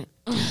get pregnant.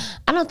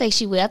 I don't think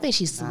she will. I think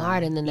she's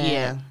smarter than that.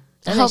 Yeah.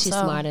 I hope think she's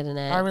so. smarter than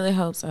that. I really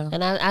hope so.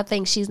 And I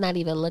think she's not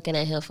even looking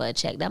at him for a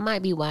check. That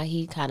might be why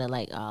he kind of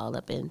like all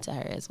up into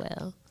her as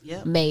well.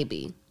 Yep.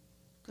 Maybe.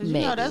 Because you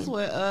know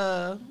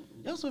Maybe.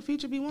 that's what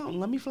Future be wanting.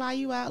 Let me fly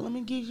you out. Let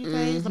me give you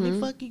things. Let me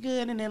fuck you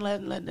good, and then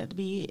let that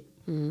be it.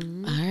 All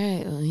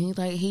right.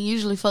 Well, he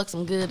usually fucks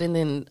them good and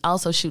then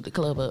also shoot the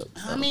club up.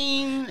 I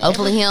mean,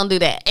 Hopefully he don't do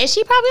that. And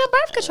she probably on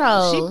birth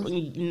control.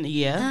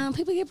 yeah,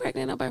 People get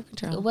pregnant on birth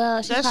control.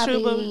 Well, she that's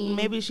probably, true. But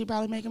maybe she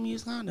probably make them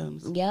use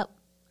condoms. Yep.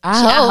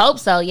 I I hope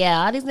so.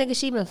 Yeah, all these niggas,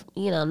 she been,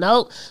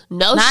 no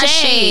not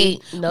shade,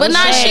 she, no but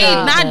not shade, she,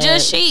 not but-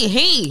 just she.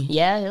 He.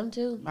 Yeah, him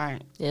too.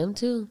 Right. Him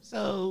too.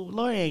 So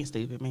Lori ain't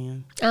stupid,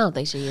 man. I don't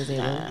think she is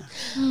either.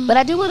 But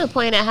I do want to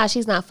point out how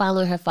she's not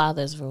following her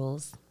father's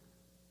rules.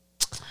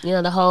 You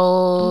know, the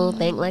whole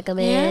think like a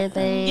man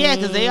thing. Yeah,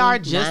 'cause they are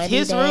just 90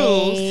 his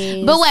rules.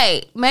 days. But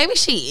wait, maybe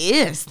she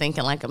is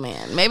thinking like a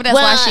man. Maybe that's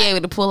Well, why she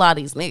able to pull all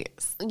these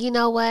niggas. You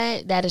know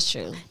what? That is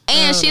true.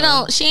 And she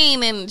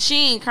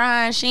ain't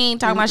crying. She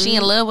ain't talking about she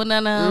in love with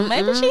none of them.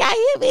 Maybe she out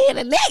here being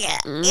a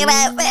nigga. You know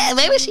what I'm saying?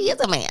 Maybe she is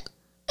a man.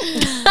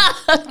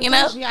 You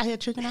know? She out here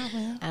tricking out,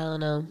 man. I don't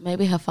know.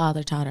 Maybe her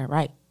father taught her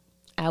right.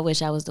 I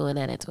wish I was doing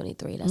that at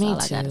 23. That's Me all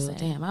I too. gotta say.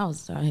 Damn, I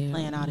was out here.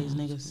 Playing all these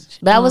niggas.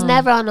 But I was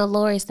never on the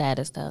Lori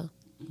status though.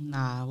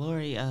 Nah,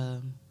 Lori.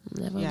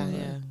 Never Yeah, on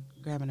yeah.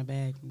 Grabbing a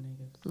bag from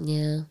niggas.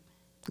 Yeah.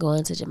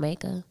 Going to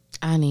Jamaica.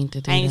 I need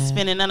to do Ain't that.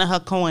 spending none of her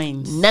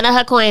coins. None of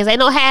her coins. Ain't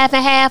no half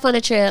and half on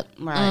the trip.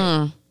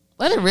 Right.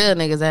 Where the real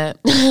niggas at?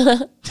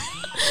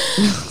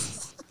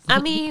 I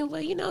mean,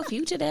 well,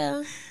 Future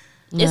there.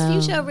 Is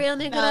Future a real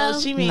nigga No, though?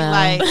 she mean No.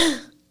 like.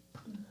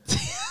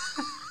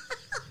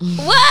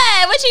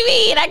 What? What you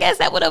mean? I guess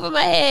that went over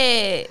my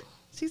head.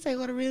 She say,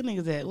 "What the real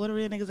niggas at? What the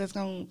real niggas that's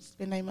gonna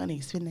spend their money,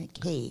 spend that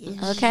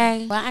cash?"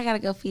 Okay. Well, I gotta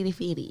go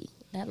feedy.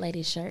 That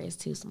lady's shirt is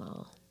too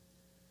small.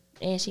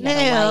 And she got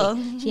Yeah. a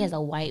white. She has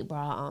a white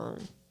bra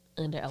on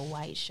under a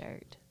white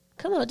shirt.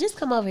 Come on, just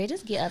come over here.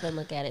 Just get up and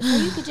look at it, so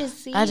you can just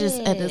see. I just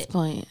it. at this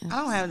point,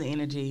 I don't have the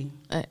energy.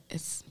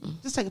 it's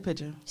Just take a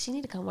picture. She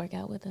need to come work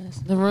out with us.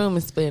 the room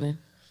is spinning.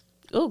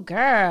 Oh,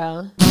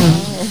 girl.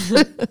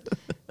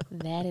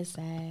 That is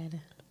sad.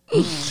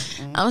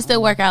 I'm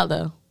still work out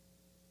though.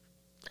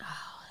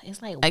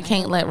 It's like I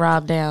can't let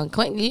Rob down.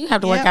 Quentin, you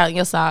have to work Yeah. out in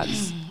your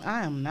socks.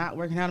 I am not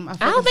working out of my I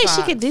fucking don't think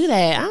socks. she could do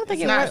that. I don't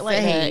think It's it not worked like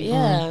that. safe.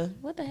 Yeah.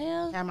 What the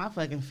hell? Got my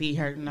fucking feet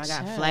hurting. I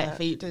got flat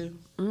feet too.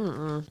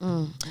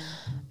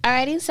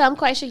 Alrighty, so I'm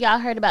quite sure y'all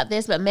heard about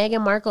this, but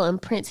Meghan Markle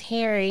and Prince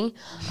Harry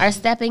are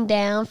stepping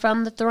down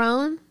from the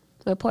throne.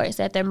 Reports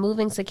that they're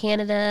moving to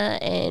Canada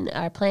and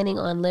are planning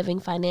on living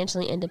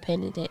financially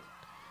independent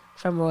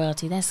from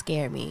royalty. That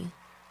scared me.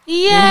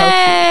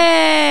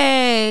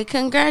 Yay!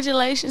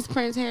 Congratulations,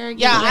 Prince Harry.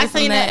 Yeah, Getting away I from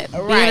seen that.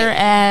 bitter Right.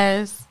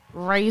 ass,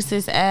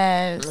 racist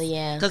ass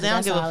Yeah, Because they don't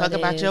that's give a all fuck it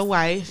about is. your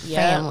wife.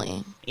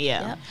 family.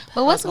 Yeah. Yep.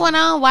 But what's going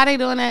on? Why they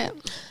doing that?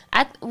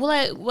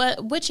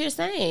 What you're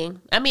saying?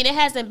 I mean, it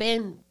hasn't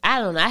been. I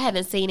don't know. I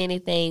haven't seen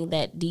anything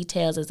that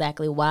details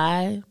exactly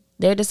why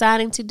they're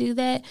deciding to do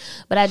that.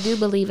 But I do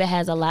believe it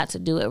has a lot to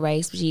do with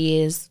race. She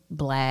is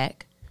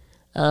black.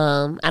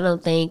 I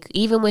don't think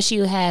even when she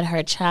had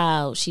her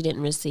child, she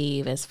didn't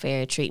receive as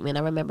fair treatment.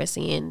 I remember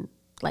seeing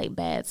like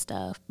bad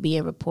stuff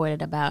being reported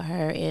about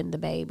her and the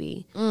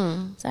baby.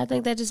 So I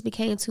think that just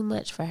became too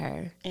much for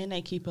her. And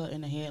they keep her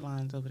in the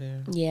headlines over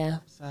there. Yeah.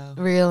 So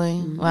Really?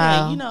 yeah,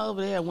 Wow. you know,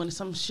 over there when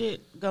some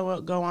shit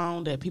go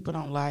on that people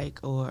don't like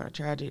or a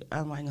tragedy,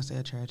 I'm not gonna say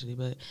a tragedy,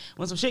 but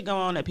when some shit go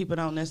on that people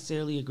don't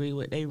necessarily agree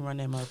with, they run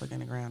that motherfucker in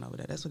the ground over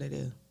there. That's what they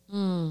do.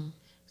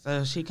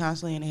 So she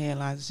constantly in the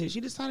headlines and shit. She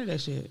decided that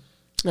shit.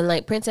 And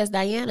like Princess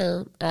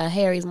Diana,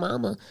 Harry's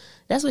mama,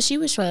 that's what she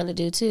was trying to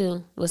do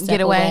too. Was Get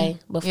step away. away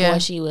before Yeah.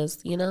 she was,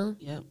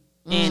 Yep.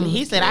 And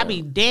he said, I'd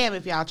be damned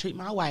if y'all treat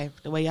my wife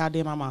the way y'all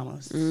did my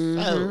mama's.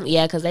 So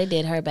Yeah, because they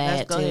did her bad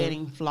let's go too. ahead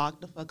and flock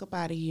the fuck up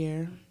out of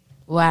here.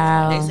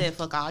 Wow. They said,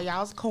 fuck all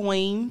y'all's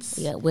coins.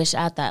 Yeah, which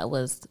I thought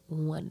was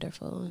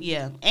wonderful.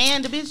 Yeah.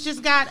 And the bitch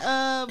just got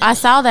I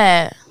saw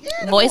that.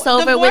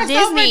 Voiceover with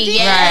Disney.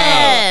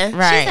 Yeah. She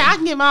Right. said, I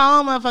can get my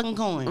own motherfucking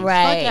coins.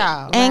 Right. Fuck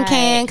y'all. And Right.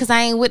 can, because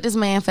I ain't with this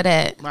man for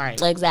that. Right.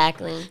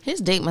 Exactly.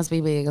 His dick must be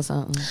big or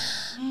something.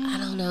 I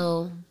don't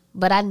know.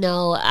 But I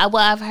know,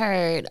 I've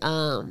heard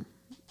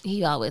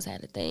he always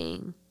had a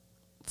thing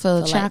For for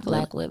like chocolate.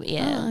 black women.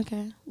 Yeah. Oh,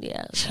 okay.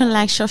 Yeah. She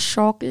likes your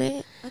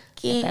chocolate. I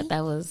Okay. thought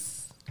that was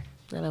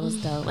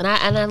dope. And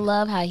I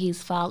love how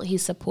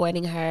he's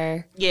supporting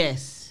her,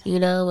 Yes.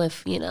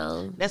 if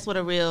That's what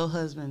a real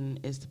husband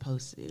is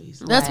supposed to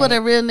do. That's what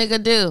a real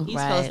nigga do. He's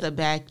Right. supposed to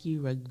back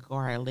you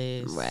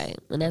regardless. right.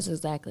 And that's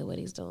exactly what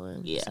he's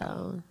doing. Yeah.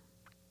 So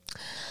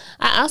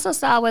I also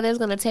saw where they're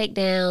going to take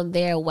down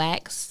their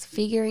wax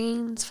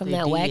figurines from They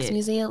that wax did.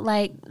 museum.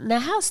 Like, now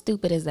how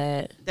stupid is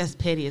that? That's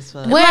petty as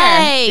fuck.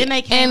 Where? Then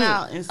they came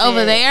out and said,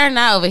 over there,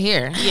 not over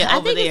here. Yeah, I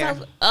over think there.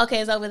 it's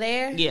okay. It's over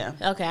there. Yeah.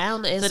 Okay, I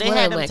don't know. It's So they one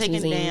had of them wax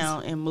taken museums.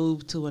 down and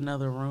moved to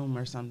another room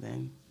or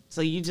something.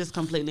 So you just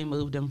completely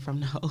moved them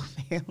from the whole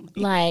family.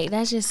 Like,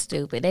 that's just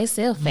stupid. They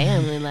still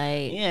family.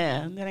 Like,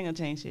 Yeah, that ain't gonna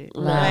change shit.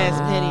 Wow. That's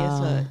petty as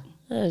fuck.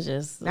 that's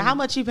just Now, how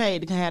much you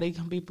paid to have these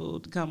people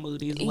to come move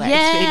these wax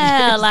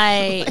yeah, figures?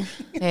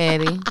 like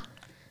Petty.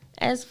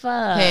 as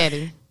fuck.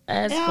 Petty.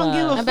 As They fuck. don't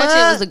give a I bet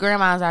you it was the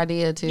grandma's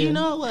idea, too. You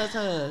know it was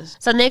hers.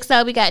 So next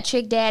up, we got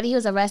Trick Daddy. He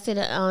was arrested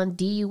on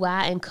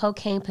DUI and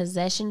cocaine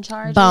possession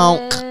charges.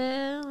 Bonk.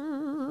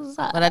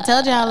 But I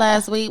told y'all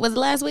last week. Was it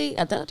last week?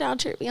 I told y'all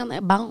Trip be on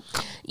that bonk.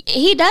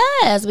 He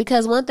does,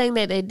 because one thing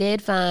that they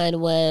did find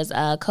was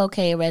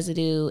cocaine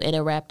residue in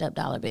a wrapped up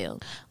dollar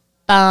bill.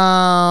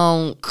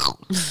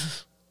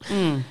 Bonk.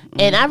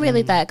 And I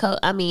really thought,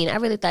 I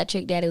really thought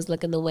Trick Daddy was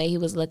looking the way he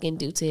was looking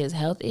due to his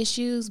health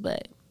issues,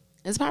 but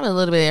It's probably a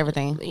little bit of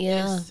everything.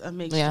 yeah. It's a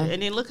mixture. Yeah.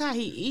 And then look how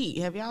he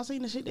eat. Have y'all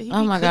seen the shit that he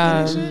Oh be my cooking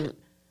and God. shit?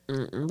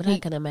 But I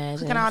can imagine.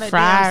 Cooking all that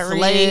Fried damn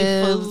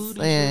slave ribs food.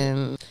 And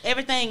and shit.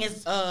 Everything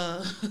is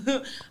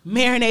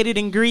marinated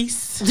in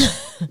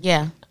grease.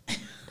 yeah,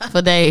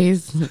 for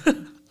days,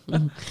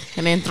 and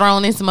then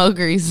thrown in smoke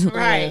grease.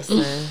 Right.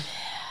 Listen,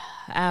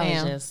 I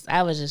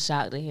Damn. was just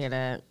shocked to hear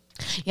that.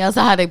 Y'all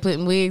saw how they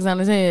putting wigs on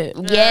his head.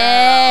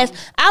 Yes,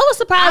 I was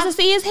surprised to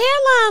see his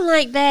hairline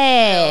like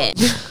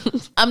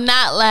that. I'm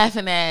not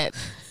laughing at.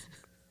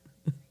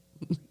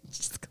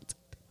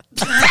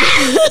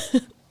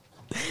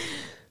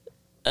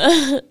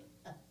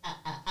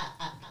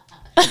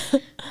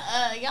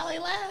 Y'all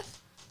ain't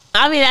laugh.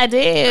 I mean, I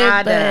did,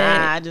 but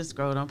I just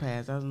scrolled on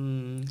past.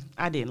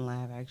 I didn't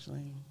laugh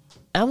actually.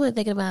 I wasn't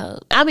thinking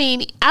about. I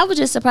mean, I was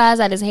just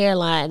surprised at his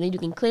hairline, and you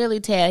can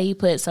clearly tell he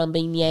put some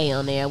beignet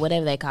on there,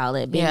 whatever they call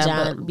it,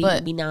 Yeah,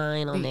 but-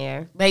 B9 on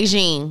there.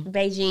 Beijing.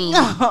 Beijing.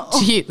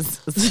 Jesus,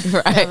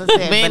 right? was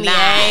it,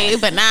 Beignet,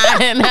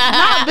 banana.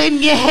 Not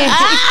beignet.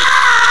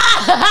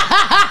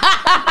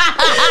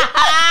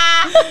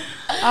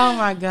 Oh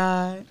my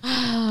God.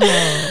 And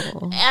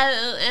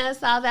I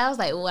saw that, I was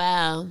like,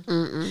 wow.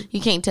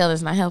 You can't tell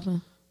it's not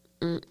helping.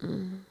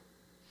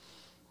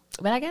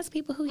 But I guess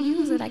people who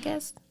use it, I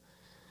guess,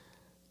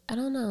 I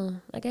don't know.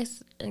 I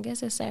guess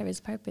it serves its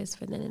purpose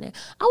for then and there.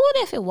 I wonder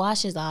if it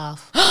washes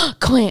off.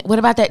 Clint, what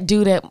about that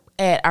dude at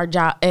our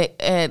job?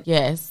 At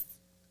yes.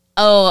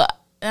 Oh,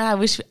 I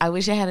wish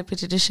I had a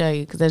picture to show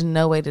you because there's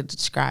no way to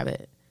describe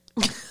it.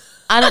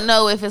 I don't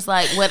know if it's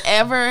like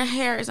whatever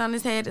hair is on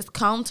his head is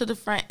combed to the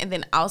front and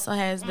then also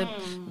has the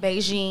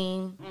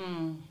Beijing.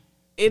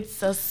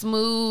 It's a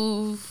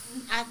smooth.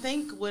 I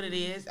think what it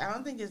is, I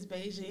don't think it's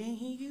Beijing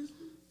he uses.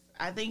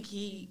 I think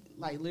he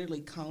like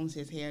literally combs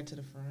his hair to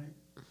the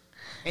front,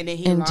 and then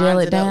he And lines gel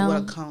it it up down?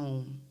 with a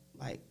comb.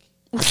 Like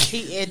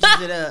he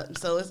edges it up,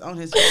 so it's on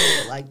his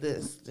forehead like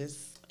this.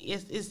 It's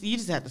you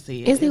just have to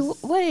see it. Is he?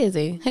 It's- What is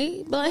he?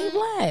 He black. He's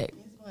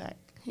black.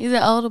 He's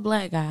an older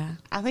black guy.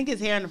 I think his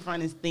hair in the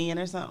front is thin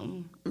or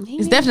something,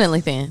 He's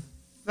definitely thin.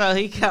 so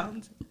he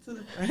comes to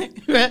the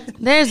front. Right?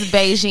 There's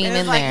Beijing And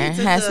it's in like there. he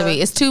took Has to a-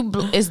 be. It's too.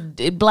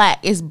 Black.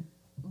 It's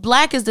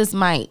black as this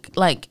mic.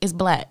 Like it's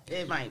black.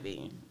 It might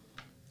be.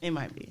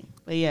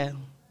 But yeah,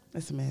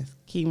 it's a mess.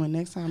 Keywin,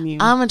 next time you.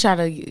 I'm gonna try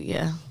to.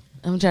 Yeah.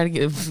 I'm gonna try to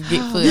get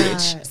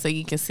footage God. so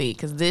you can see.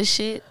 Cause this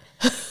shit.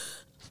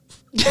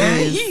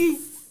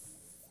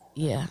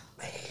 Yeah.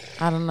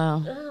 I don't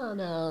know. I don't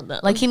know.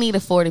 Like he need a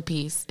 40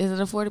 piece. Is it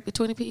a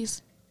 20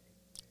 piece?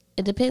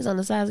 It depends on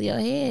the size of your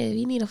head. If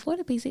you need a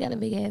 40 piece, you got a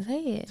big ass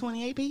head.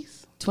 28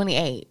 piece.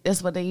 28.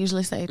 That's what they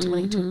usually say.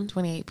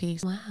 28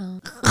 piece. Wow.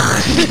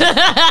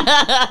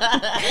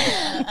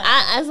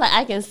 I was like,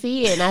 I can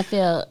see it, and I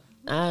feel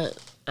I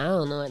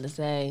don't know what to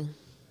say.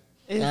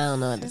 I don't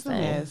know what to It's a say.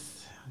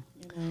 mess,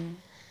 you know.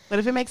 But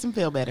if it makes him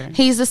feel better,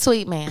 He's a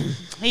sweet man.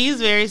 he's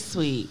very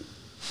sweet.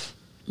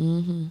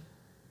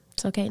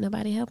 So can't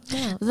nobody help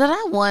him out. Then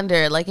I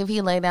wonder, like, if he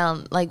lay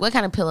down, like, what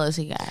kind of pillows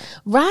he got?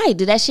 Right?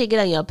 Did that shit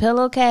get on your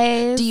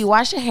pillowcase? Do you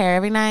wash your hair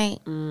every night?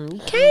 You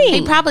can't.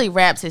 He probably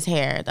wraps his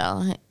hair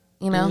though.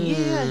 You know.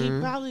 Yeah, he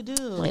probably do.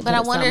 Like, But I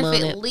put wonder if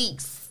something it on it.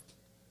 leaks.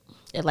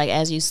 Like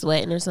as you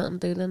sweating or something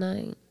through the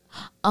night.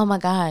 Oh my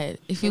God!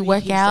 If you What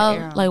if he work keeps the air out,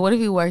 on? like, what if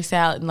he works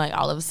out and like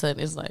all of a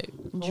sudden it's like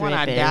One,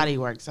 I dripping? doubt he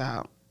works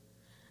out.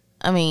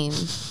 I mean,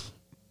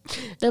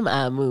 Them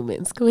eye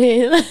movements,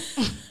 Quinn.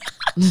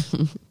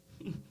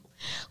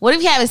 what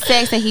if you having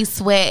sex and he's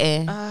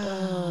sweating?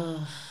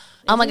 Oh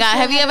my God!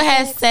 Have you ever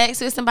had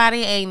sex with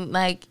somebody and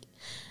like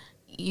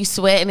you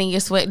sweat and then your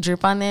sweat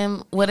drip on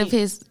them? What if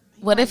his?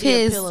 What if Be a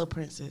his? pillow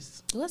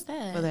princess What's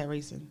that? for that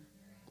reason?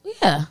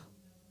 Yeah.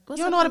 You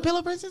don't know what a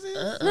pillow princess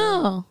is?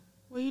 No.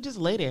 Well, you just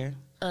lay there.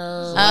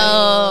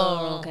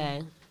 Oh.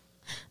 Okay.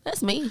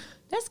 That's me.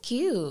 That's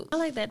cute. I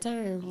like that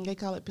term. They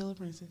call it pillow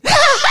princess. So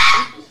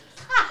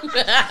is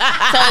this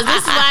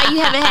why you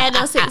haven't had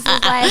no sex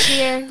since last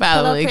year?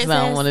 Probably Pillow because I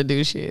don't princess? want to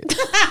do shit.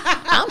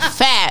 I'm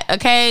fat.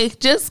 Okay,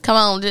 just come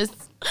on. Just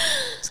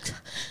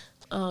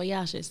Oh,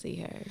 y'all should see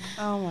her.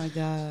 Oh my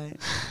God.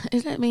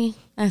 is that me?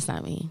 That's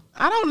not me.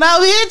 I don't know,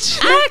 bitch.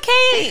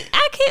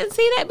 I can't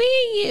see that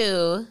being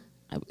you.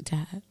 I'd be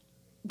tired.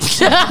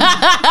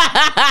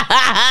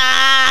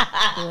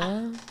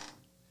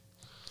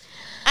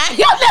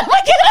 You'll never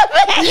get up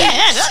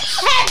again.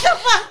 Shut the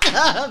fuck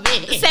up,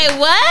 bitch. Say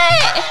what?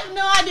 I have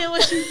no idea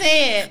what she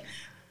said.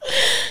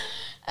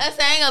 I said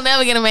I ain't gonna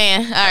never get a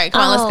man. All right,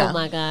 come on, let's Oh go.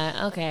 my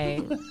God.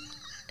 Okay.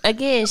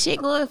 Again, shit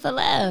going for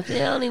left. You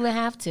don't even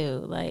have to.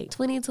 Like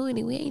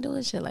 2020, we ain't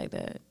doing shit like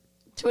that.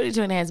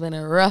 2020 has been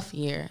a rough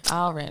year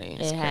already.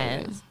 It's It crazy.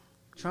 has.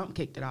 Trump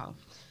kicked it off.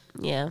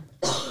 Yeah.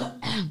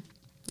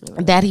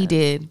 That he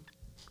did.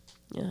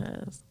 It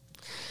has.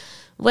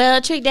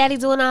 Well, Trick Daddy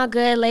doing all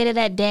good. Later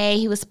that day,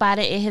 he was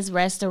spotted in his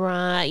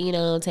restaurant, you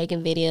know,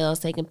 taking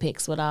videos, taking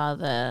pics with all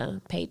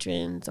the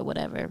patrons or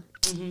whatever.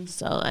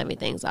 So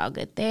everything's all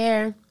good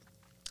there.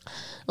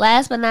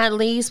 Last but not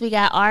least, we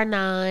got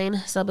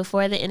R9. So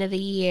before the end of the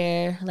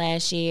year,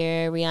 last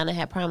year, Rihanna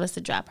had promised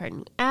to drop her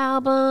new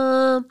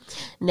album.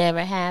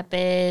 Never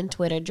happened.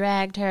 Twitter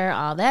dragged her,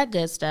 all that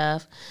good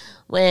stuff.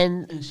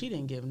 When And she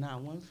didn't give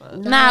not one fuck.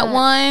 Not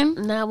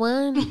one. Not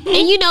one. And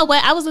you know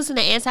what? I was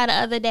listening to Anti the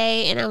other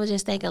day, and I was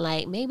just thinking,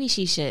 like, maybe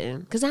she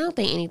shouldn't. Because I don't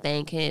think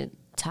anything can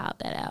top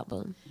that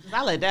album.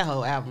 I let that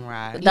whole album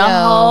ride. The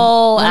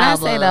whole when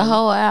album. I say the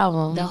whole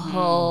album. The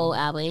whole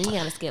album. And you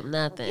got to skip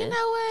nothing. You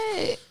know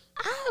what?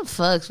 I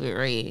fucks with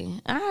Ree.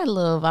 I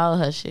love all of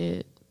her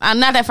shit.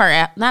 Not that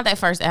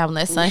first album,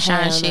 that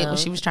Sunshine Hell shit no. when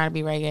she was trying to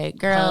be reggae.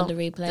 Girl, Hold the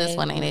replay. this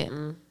one ain't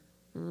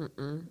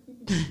it.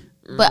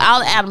 But all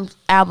the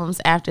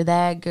albums after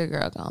that, Good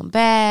Girl Gone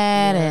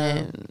Bad,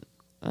 and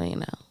well, you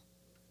know,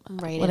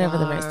 Rated whatever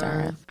the R. rest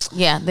are.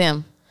 Yeah,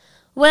 them.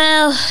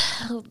 Well,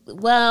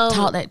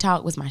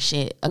 Talk was my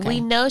shit. Okay. we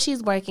know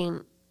she's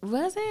working.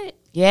 Was it?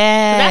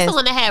 Yes. That's the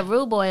one that had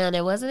Rude Boy on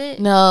it, wasn't it?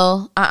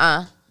 No.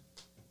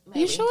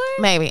 You sure?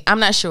 Maybe. I'm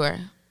not sure.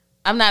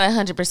 I'm not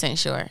 100%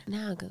 sure.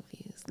 Now I'm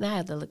confused. Now I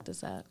have to look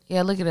this up.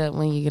 Yeah, look it up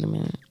when you get a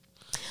minute.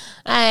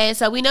 All right,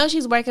 so we know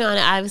she's working on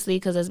it, obviously,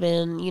 because there's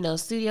been, you know,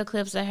 studio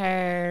clips of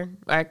her,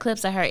 or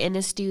clips of her in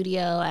the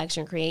studio,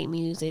 actually create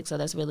music, so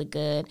that's really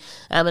good.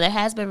 But there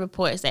has been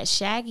reports that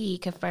Shaggy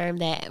confirmed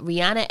that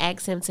Rihanna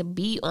asked him to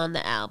be on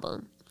the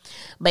album,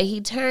 but he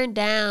turned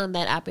down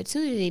that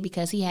opportunity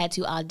because he had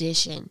to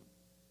audition.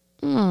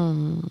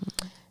 And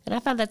I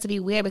found that to be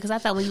weird, because I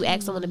thought when you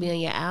ask someone to be on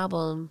your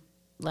album,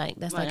 like,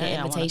 that's like Like, an hey,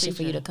 I want a invitation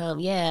for you to feature. come.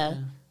 Yeah.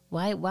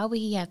 Why would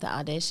he have to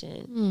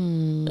audition?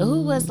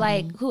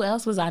 Who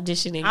else was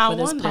auditioning for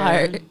this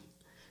part?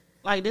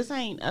 Like this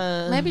ain't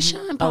Maybe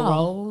Sean A Paul.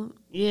 role.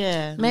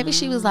 yeah. Maybe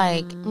she was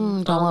like, do I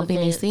On want the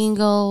Benny fence.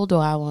 Single? Do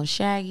I want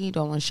Shaggy?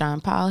 Do I want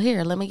Sean Paul?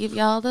 Here, let me give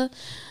y'all the.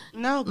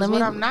 No, because Let me-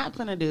 what I'm not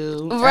gonna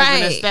do as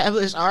Right. an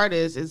established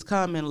artist is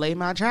come and lay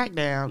my track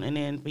down, and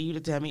then for you to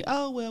tell me,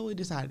 oh well, we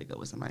decided to go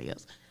with somebody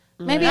else.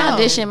 Maybe No.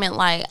 audition meant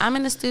like, I'm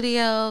in the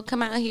studio,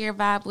 come out here,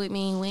 vibe with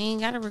me. We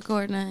ain't got to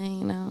record nothing,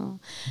 you know.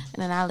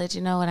 And then I'll let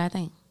you know what I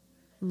think.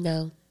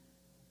 No.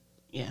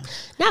 Yeah,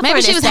 Not Maybe for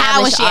an she was high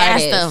when established she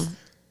asked artist. him.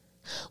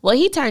 Well,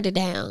 he turned it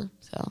down.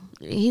 So,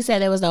 He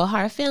said there was no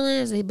hard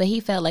feelings, but he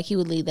felt like he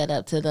would leave that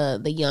up to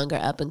the younger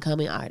up and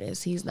coming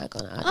artists. He's not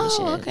going to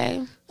audition. oh,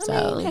 okay. So-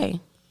 I mean, hey.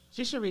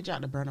 she should reach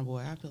out to Burna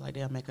Boy. I feel like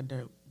they'll make a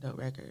dope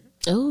record.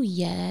 Oh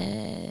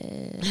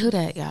yeah, Who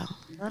that, y'all?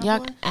 Burna Y'all,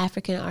 Boy?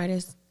 African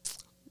artist.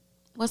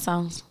 what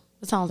songs?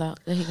 What songs out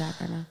that he got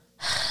right now?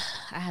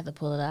 I had to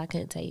pull it out. I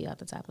couldn't tell you off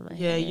the top of my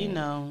Yeah, head. you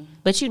know.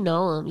 But you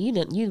know him.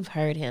 You've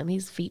heard him.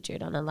 He's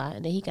featured on a lot,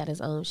 and then he got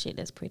his own shit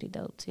that's pretty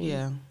dope too.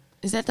 Yeah.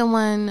 Is that the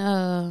one?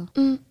 Dum,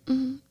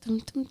 dum,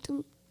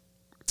 dum.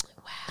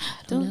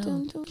 I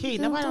don't know. Key,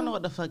 nobody don't know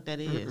what the fuck that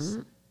is.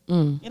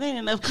 Mm. It ain't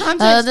enough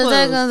context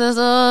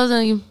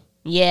clues.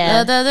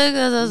 Yeah.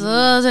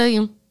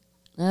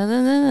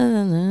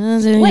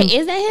 Wait,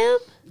 is that him?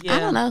 Yeah. I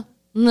don't know.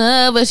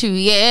 No, but you,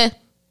 yeah.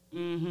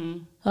 Mm-hmm.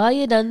 Are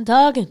you done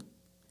talking?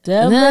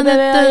 Tell me,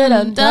 baby, are you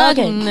done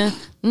talking?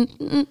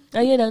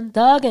 Are you done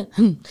talking?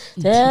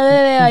 Tell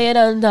me, are you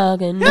done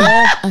talking?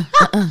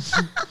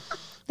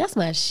 That's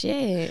my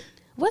shit.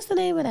 What's the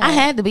name of that? I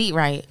had the beat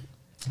right.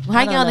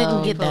 How don't y'all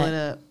know. didn't get Pull it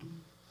that? up.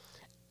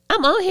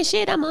 I'm on his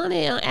shit. I'm on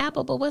it on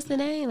Apple, but what's the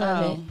name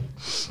of Oh. it?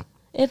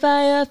 If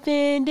I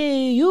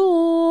offended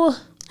you.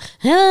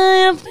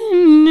 Are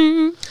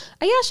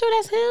y'all sure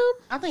that's him?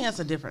 I think that's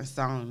a different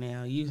song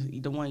now.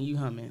 The one you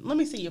humming. Let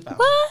me see your phone.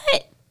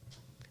 What?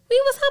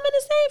 We was humming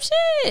the same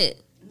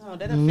shit. No,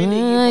 that offended you.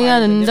 part is a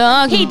different-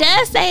 dog. He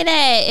does say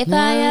that. If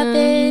I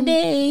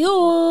offended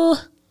you.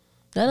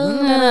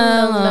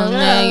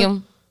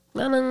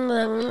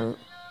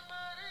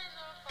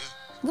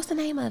 What's the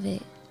name of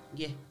it?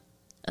 Yeah.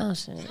 Oh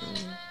shit.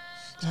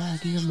 Yeah,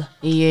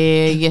 yeah.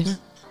 Yeah,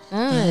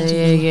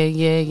 yeah,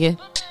 yeah, yeah.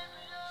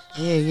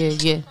 Yeah, yeah,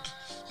 yeah.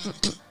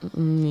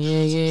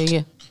 Yeah, yeah,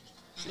 yeah.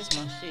 This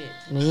my shit.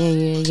 Yeah,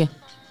 yeah, yeah.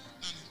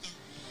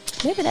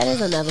 Maybe that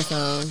is another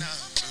song.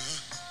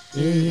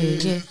 Yeah, yeah,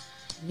 yeah.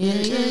 Yeah,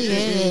 yeah,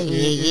 yeah,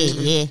 yeah,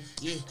 yeah,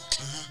 yeah.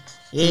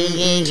 Yeah,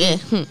 yeah, yeah.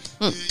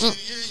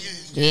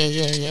 Yeah,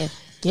 yeah, yeah.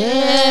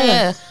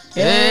 Yeah,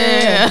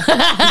 yeah.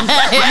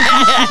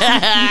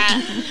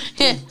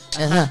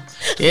 Uh-huh.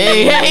 Yeah,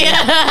 yeah,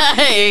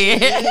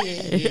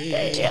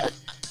 yeah.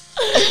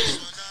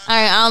 All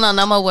right, I don't know.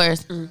 No more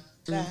words.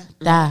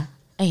 Da.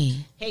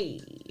 Hey.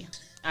 Hey.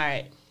 All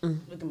right.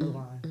 We can move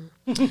on.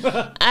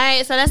 All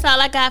right, so that's all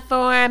I got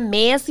for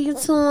Messy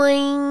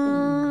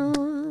Twin.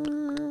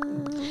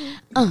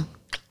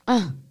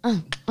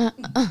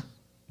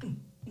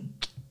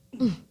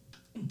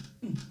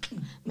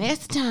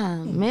 Mess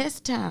time. Mess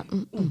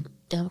time.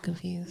 I'm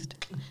confused.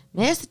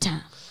 Mess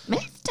time.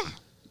 Mess time.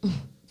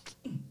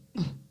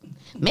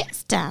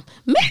 Mess time.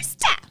 Mess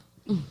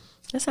time.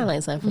 That sounds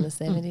like something from the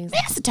 70s.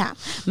 Mess time.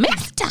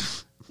 Mess time.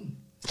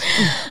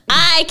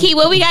 All right, Key,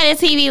 what we got in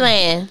TV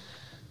land?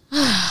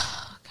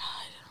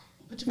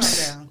 Put your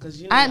phone down, cause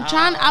you know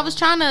I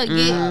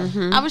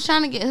was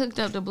trying to get hooked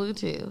up to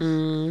Bluetooth.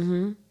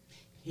 Mm-hmm.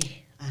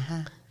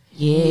 Uh-huh.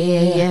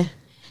 Yeah.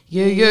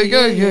 Yeah, yeah,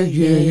 yeah, yeah, yeah,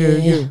 yeah,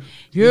 yeah.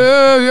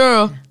 Yeah,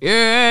 yeah,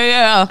 yeah,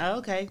 yeah. Oh,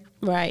 okay.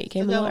 Right,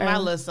 came Go a with little my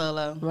early. little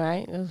solo.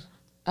 Right.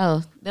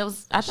 Oh, that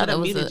was. I thought Shoulda it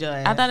was. muted your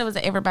I ass. thought it was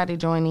a everybody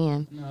join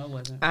in. No, it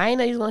wasn't. I ain't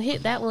know you was gonna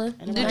hit that one.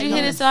 Did you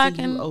hit it so I See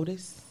can? you,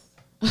 Otis?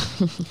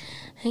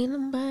 Ain't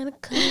nobody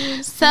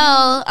coming. So,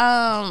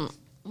 I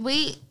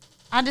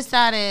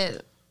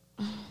decided.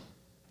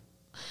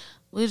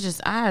 We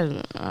just. I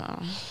don't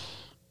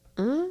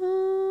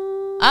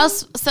know.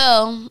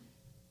 So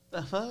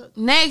The fuck?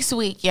 next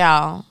week,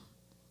 y'all,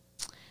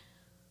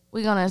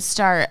 we're gonna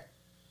start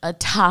a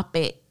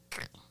topic.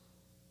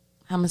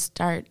 I'm gonna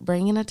start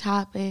bringing a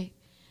topic,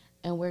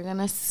 and we're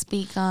gonna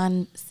speak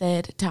on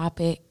said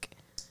topic.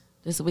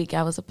 This week,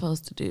 I was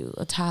supposed to do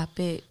a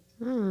topic,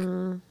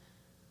 but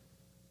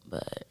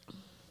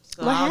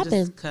So What I'll happened?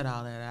 just cut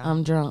all that out.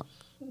 I'm drunk.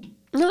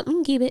 No, you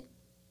can keep it.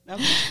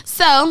 Okay.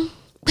 So,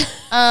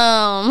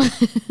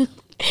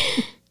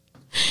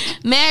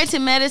 Married to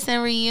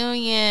Medicine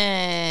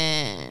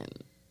reunion.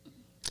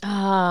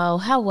 Oh,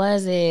 how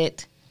was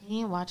it? You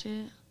didn't watch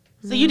it?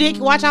 So you did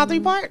watch all 3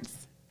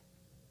 parts?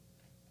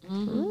 That's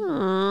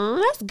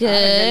I did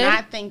good.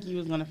 not think you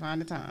was gonna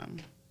find the time.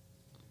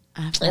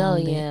 I Oh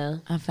found it. yeah.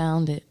 I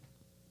found it.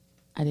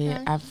 I did.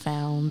 Okay. I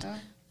found Okay.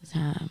 the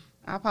time.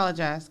 I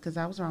apologize because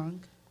I was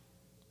wrong.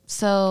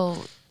 So,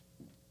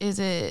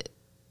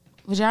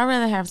 would y'all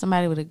rather have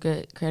somebody with a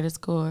good credit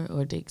score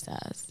or dick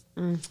size?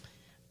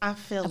 I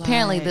feel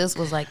Apparently, like this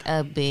was like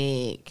a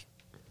big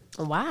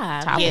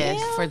Why? topic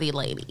Yes. for the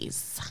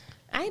ladies.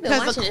 I I ain't been 'Cause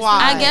watching of this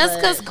Quad. I guess but-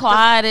 because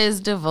Quad is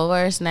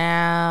divorced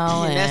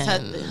now. And that's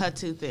and her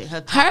two thing.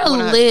 Her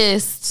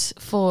list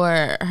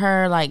for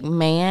her like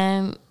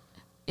man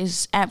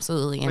is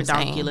absolutely insane.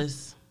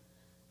 ridiculous.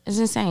 It's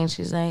insane.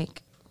 She's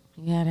like,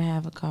 you gotta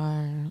have a car.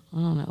 I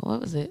don't know.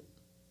 What was it?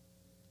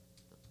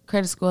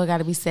 Credit score got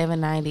to be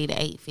 790 to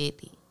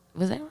 850.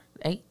 Was that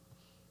right?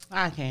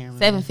 I can't remember.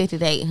 750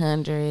 to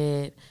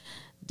 800.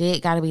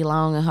 Dick got to be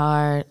long and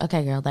hard.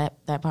 Okay, girl,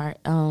 that part.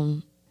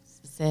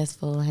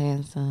 Successful,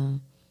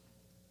 handsome.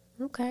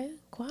 Okay,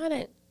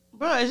 quiet.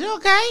 Bro, is you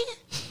okay?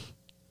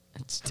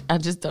 I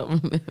just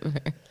don't remember.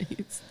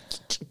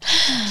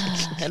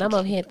 And I'm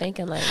over here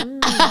thinking like,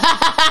 Clint,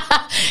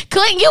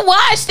 you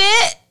watched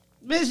it.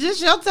 Bitch,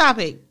 this your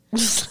topic.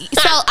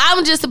 So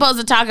I'm just supposed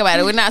to talk about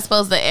it. We're not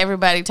supposed to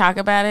everybody talk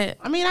about it.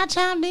 I mean, I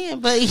chimed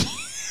in, but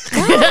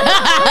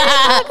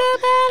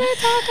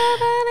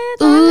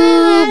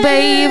Ooh,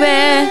 baby.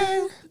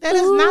 that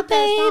is not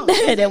that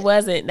song.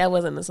 that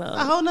wasn't the song.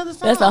 A whole nother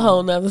song. That's a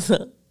whole nother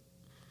song.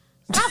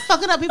 Stop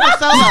fucking up people's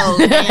solos,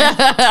 man.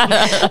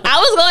 I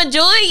was gonna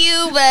join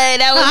you, but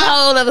that was a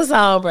whole nother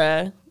song,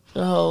 bruh.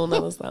 A whole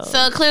nother song.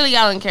 So clearly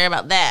y'all don't care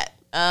about that.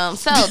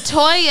 So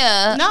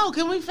Toya, No,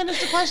 can we finish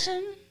the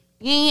question?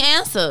 you ain't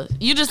answer.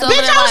 You just over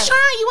Bitch, there I was like,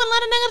 trying. You wouldn't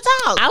let a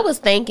nigga talk. I was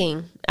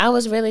thinking. I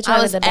was really trying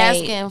I was to debate.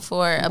 asking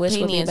for which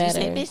would be opinions. You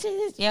better. said, this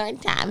is your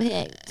time.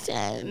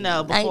 So No,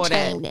 I before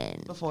chimed that.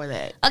 in. Before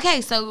that.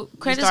 Okay, so We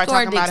credit start score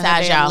talking dick about her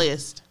size, damn y'all.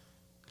 list.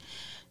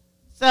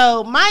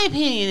 So my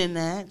opinion in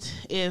that,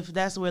 if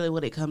that's really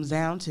what it comes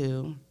down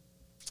to,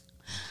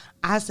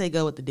 I say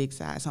go with the dick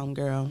size,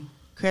 homegirl.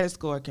 Credit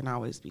score can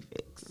always be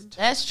fixed.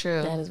 That's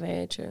true. That is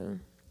very true.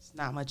 It's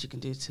not much you can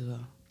do to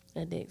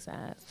A dick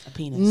size. a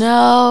penis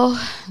No,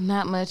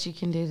 not much you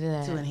can do to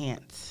that. to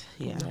enhance.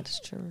 Yeah. That is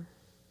true.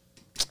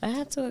 I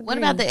have to agree. What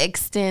about the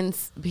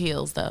extends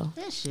pills though?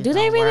 That shit Do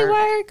they don't really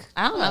work?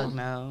 I don't Fuck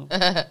know.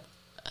 no.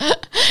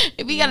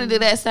 If you gotta do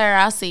that, sir,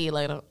 I'll see you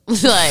later.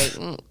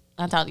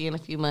 I'll talk to you in a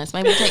few months.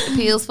 Maybe take the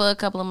pills for a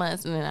couple of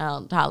months and then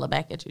I'll holler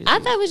back at you. I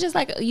thought it was just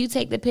like you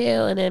take the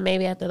pill and then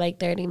maybe after like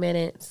 30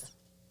 minutes.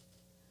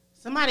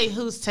 Somebody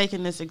who's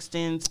taking this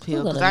extends pill,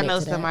 Who gonna because I admit know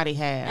to that? somebody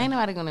has. Ain't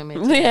nobody gonna admit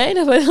to Yeah, ain't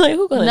nobody like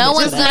who gonna No admit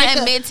one's to that?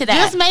 gonna admit to that.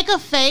 Just make a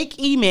fake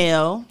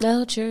email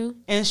No, true.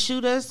 and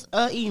shoot us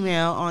an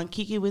email on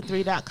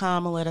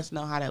kikiwith3.com and let us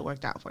know how that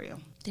worked out for you.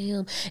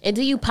 Damn. And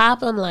do you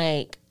pop them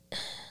like?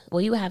 Well,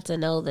 you have to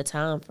know the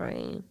time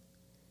frame.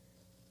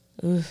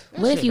 Oof.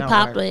 What if shit you don't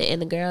pop work. it and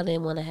the girl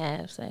didn't want to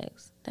have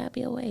sex? That'd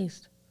be a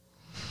waste.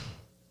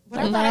 But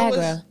Like I thought it was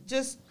Viagra.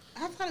 just,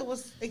 I thought it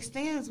was,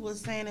 extends was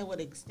saying it would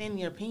extend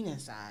your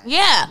penis size.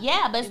 Yeah.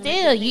 Yeah, but Even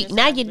still, if the you penis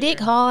now size your dick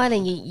bigger. hard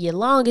and you're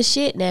long as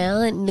shit now,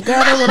 and the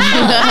girl didn't want to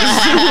fuck.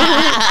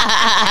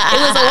 It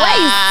was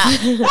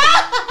a waste.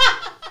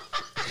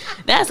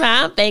 That's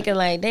how I'm thinking.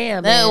 Like,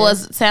 damn, That man.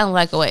 sounds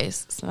like a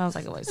waste. Sounds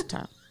like a waste of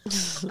time.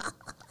 So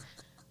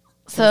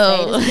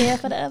So scared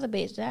for the other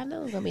bitch that I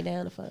know is gonna be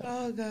down to fuck.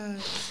 Oh, God.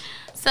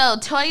 So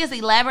Toya's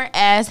elaborate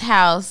ass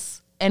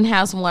house and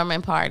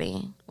housewarming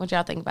party. What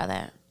y'all think about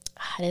that?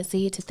 I didn't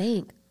see it to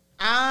think.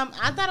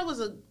 I thought it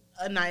was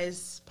a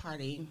nice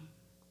party.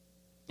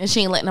 And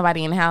she ain't let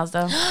nobody in the house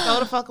though. Go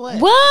the fuck away.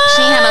 What?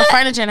 She ain't had no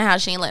furniture in the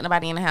house. She ain't let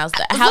nobody in the house.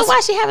 The house So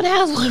why she having a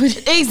housewarming?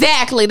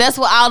 exactly. That's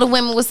what all the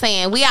women was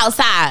saying. We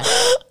outside.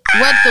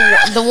 What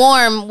the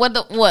warm?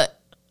 What?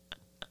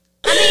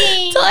 I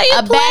mean, Toya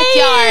a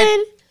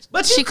backyard.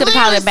 But She you coulda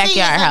called it clearly see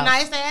backyard it's house.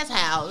 a nice ass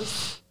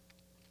house.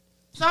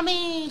 So I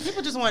mean,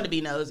 people just wanted to be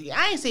nosy.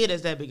 I ain't see it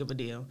as that big of a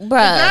deal. The girl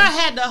Bruh.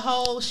 had the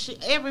whole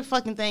shit, every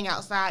fucking thing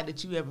outside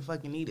that you ever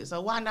fucking needed. So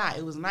why not?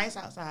 It was nice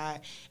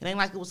outside. It ain't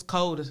like it was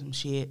cold or some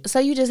shit. So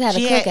you just had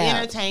She a had cookout.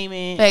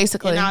 entertainment,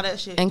 Basically, and all that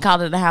shit. and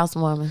called it a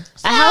housewarming.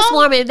 A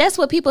housewarming. That's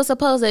what people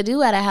supposed to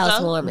do at a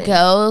housewarming.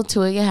 Go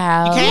to your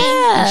house. You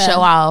can. and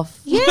show off.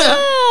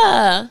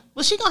 Yeah.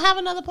 Well, she gonna have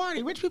another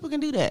party. Rich people can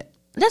do that.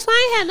 That's why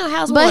I ain't had no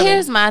housewarming. But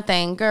here's my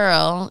thing,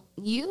 girl.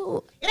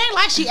 You It ain't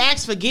like she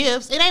asked for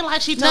gifts. It ain't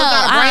like she told No,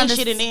 y'all to I bring under-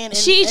 shit in.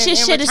 she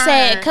just should have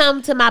said,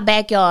 "Come to my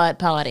backyard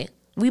party.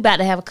 We about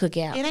to have a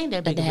cookout." It ain't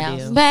that big at of the a house.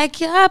 deal.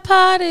 backyard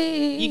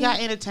party. You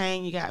got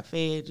entertained, you got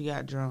fed, you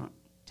got drunk.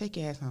 Take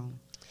your ass home.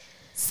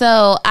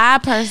 So I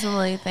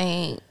personally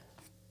think,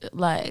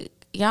 like,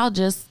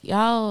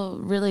 y'all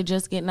really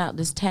just getting out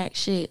this tax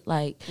shit.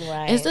 Like,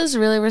 Right. is this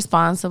really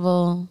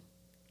responsible?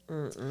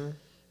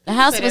 The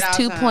house say was that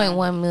all the time.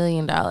 $2.1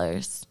 million.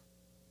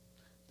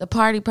 The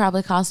party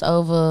probably cost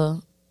over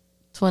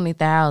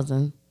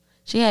 $20,000.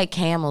 She had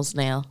camels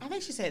now. I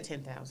think she said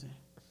 10,000.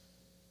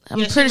 I'm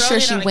Yeah, she pretty wrote sure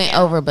it she on a went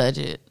camel. over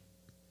budget.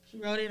 She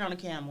rode it on a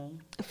camel.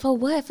 For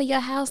what? For your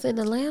house in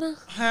Atlanta?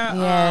 Her,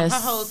 Yes. her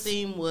whole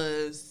theme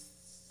was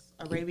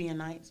Arabian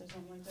Nights or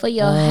something like that. For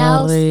your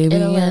house in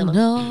Atlanta?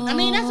 I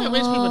mean, that's what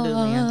rich people do,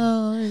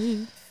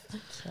 man.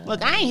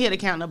 Look, I ain't here to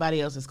count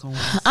nobody else's coins.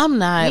 I'm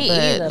not, Me but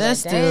either,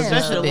 that's but still damn. just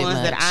Especially a the bit ones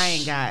that much. I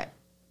ain't got.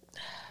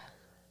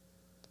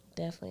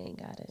 Definitely ain't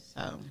got it.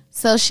 So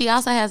So she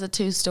also has a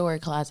 2-story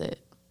closet.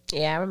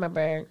 Yeah, I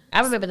remember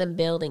them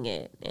building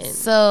it. And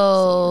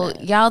So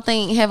y'all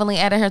think Heavenly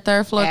added her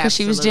third floor because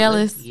she was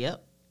Absolutely.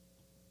 jealous?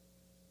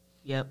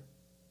 Yep.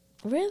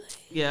 really?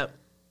 Yep.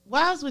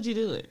 Why else would you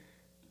do it?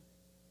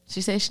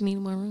 She said she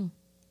needed more room.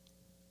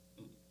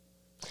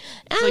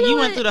 So you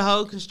went through the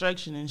whole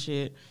construction and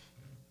shit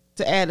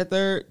to add a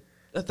third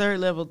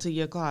level to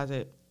your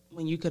closet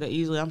when you could have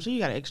easily. I'm sure you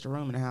got an extra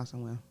room in the house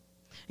somewhere.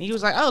 And you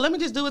was like, oh, let me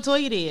just do what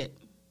Toya did.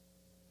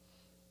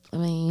 I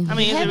mean, is it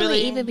Heavenly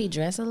really even be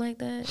dressing like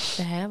that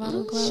to have all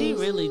them clothes? She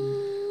really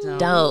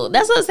don't.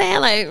 That's what I'm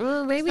saying. Like,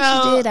 maybe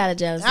So, she did out of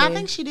jealousy. I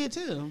think she did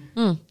too.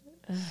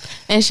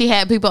 and she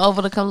had people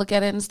over to come look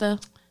at it and stuff.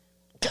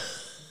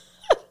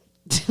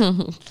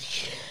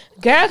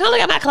 Girl, come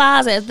look at my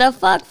closet. The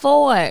fuck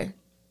for?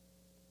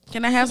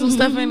 Can I have some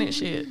stuff in it?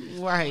 Shit.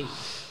 Right.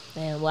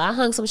 Man, well, I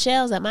hung some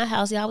shelves at my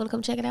house. Y'all want to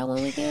come check it out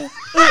one weekend?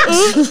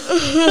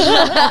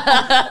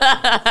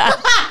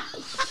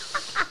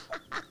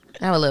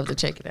 I would love to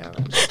check it out.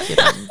 I'm just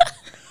kidding.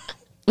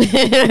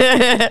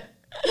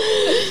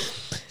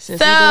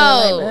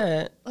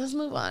 So let's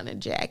move on to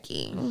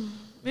Jackie.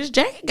 Miss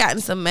Jackie got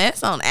in some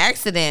mess on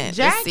accident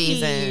this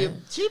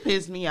season. She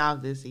pissed me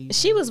off this season.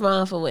 She was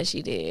wrong for what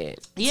she did.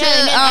 Yeah,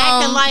 and then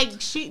acting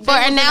like she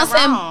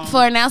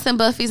for announcing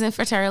Buffy's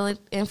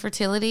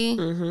infertility.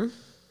 Mm-hmm.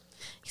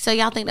 So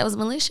y'all think that was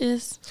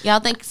malicious? Y'all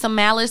think some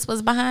malice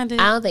was behind it?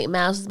 I don't think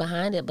Mouse was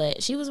behind it,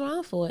 but she was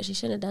wrong for it. She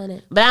shouldn't have done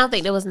it. But I don't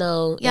think there was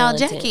no. Y'all, ill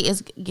Jackie intent.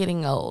 is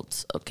getting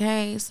old.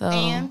 Okay, so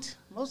and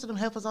most of them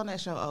heifers on that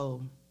show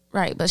old.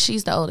 right, but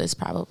she's the oldest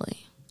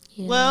probably.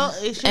 Yeah. Well,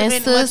 it should have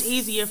And been much sis-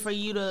 easier for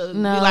you to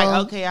No. be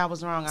like, okay, I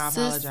was wrong. I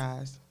Sis-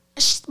 apologize.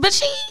 But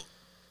she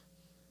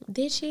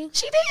Did she?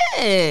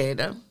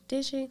 did.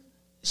 Did she?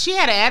 She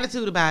had an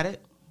attitude about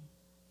it.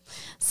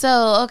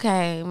 So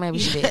okay, maybe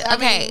she did. I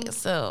Okay, mean-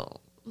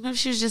 so maybe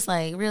she was just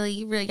like, really,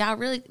 y'all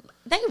really,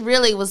 they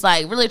really was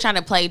like really trying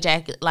to play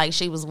Jackie like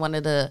she was one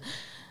of the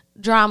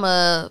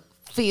drama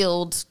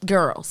filled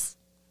girls.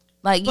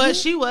 Like, But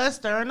she was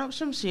stirring up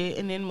some shit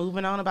and then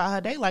moving on about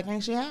her day like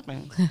ain't shit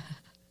happened.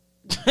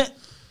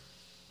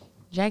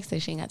 Jack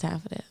said she ain't got time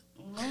for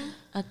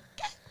that.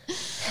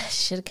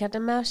 Should have kept her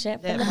mouth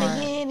shut That from the part.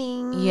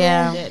 beginning.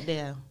 Yeah. That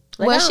there.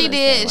 Like, I Well, don't she understand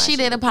did. why She would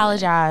did do that.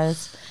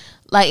 apologize.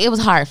 Like it was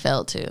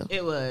heartfelt too.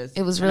 It was.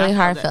 It was And really I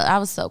felt heartfelt. that. I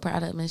was so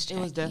proud of Miss It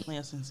Jackie. was definitely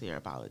a sincere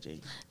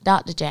apology.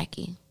 Dr.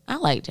 Jackie. I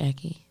like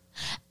Jackie.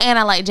 And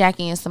I like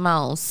Jackie and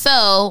Simone.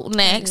 So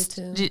next,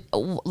 too.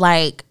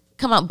 like,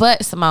 come on,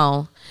 but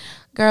Simone,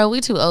 girl,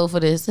 we too old for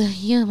this.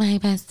 You're my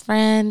best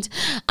friend.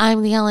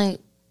 I'm the only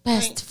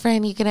best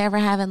friend you could ever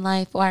have in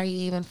life. Why are you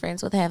even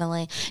friends with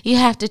Heavenly? You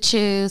have to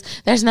choose.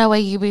 There's no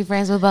way you can be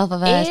friends with both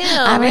of us. Ew,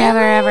 I'm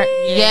ever.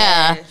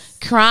 Yes. Yeah.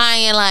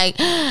 Crying like,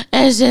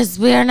 it's just,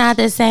 we're not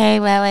the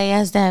same way we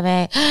used to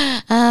be.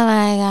 Oh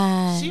my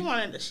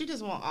God. She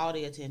just want all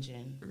the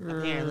attention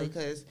apparently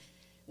because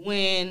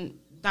when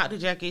Dr.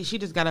 Jackie, she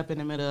just got up in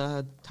the middle of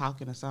her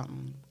talking or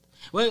something.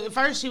 Well, at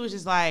first she was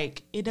just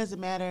like, it doesn't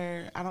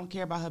matter. I don't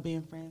care about her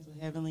being friends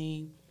with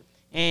Heavenly.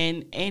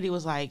 And Andy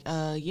was like,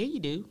 yeah, you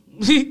do.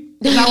 'Cause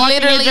I walked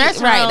in Literally, your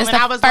dressing right, room that's and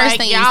the I was first like,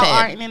 thing you y'all said.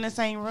 aren't in the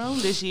same room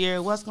this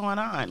year. What's going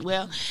on?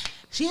 Well,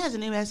 she has a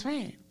new best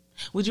friend.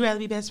 Would you rather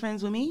be best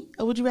friends with me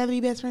or would you rather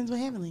be best friends with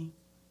Heavenly?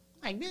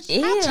 Like, bitch,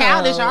 how Ew,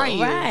 childish are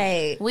you?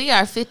 Right. We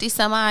are 50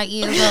 some odd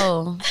years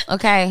old.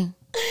 Okay.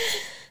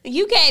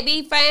 You can't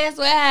be friends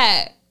with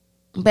her.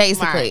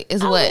 Basically, Right.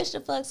 is I what. wish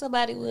the fuck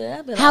somebody would.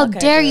 I'd be like, How okay,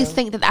 dare you girl.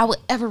 think that I would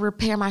ever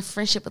repair my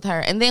friendship with her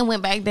and then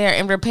went back there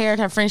and repaired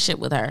her friendship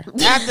with her?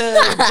 After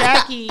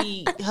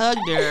Jackie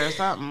hugged her or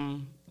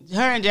something,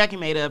 her and Jackie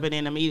made up, and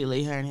then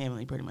immediately her and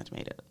Heavenly pretty much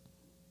made up.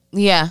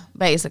 Yeah,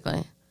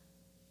 basically.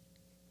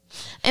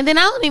 And then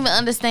I don't even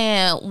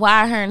understand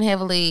why her and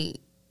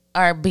Heavenly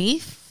are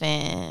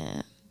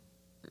beefing.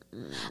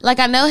 Like,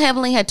 I know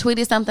Heavenly had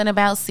tweeted something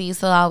about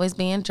Cecil always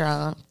being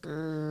drunk.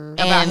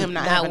 About him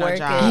not having working. a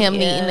job. Him Yeah.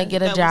 needing to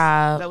get a That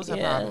job. was her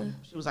Yeah. problem.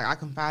 She was like, I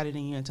confided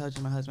in you and told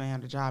you my husband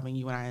had a job, and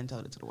you and I hadn't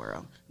told it to the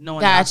world.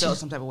 Knowing that I Gotcha. felt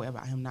some type of way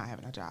about him not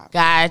having a job.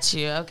 Got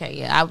you. Okay,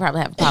 yeah. I would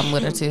probably have a problem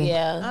with her, too.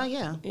 Yeah. Oh,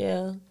 yeah.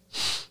 Yeah.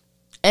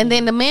 And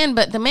then the men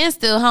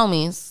still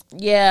homies.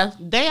 Yeah.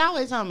 They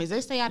always homies.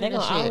 They stay out They're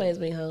of that going to shit. always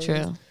be home.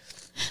 True.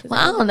 Well,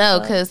 I don't know,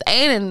 because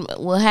Aiden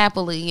will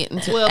happily get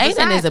into Well,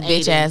 Aiden is a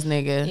besides bitch ass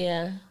nigga.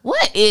 Yeah.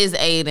 What is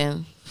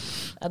Aiden?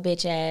 A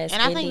bitch ass.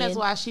 And I think that's Indian.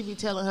 why she be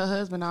telling her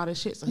husband all this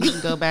shit so he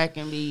can go back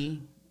and be...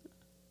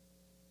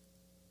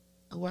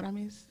 What I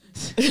miss?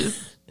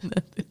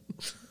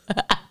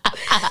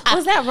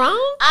 Was that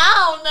wrong?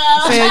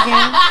 I Say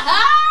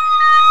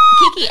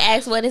again? Kiki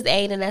asked, what is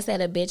Aiden? I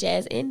said, a bitch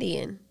ass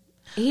Indian.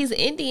 He's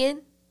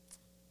Indian.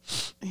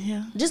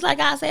 Yeah. Just like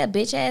I said, a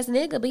bitch ass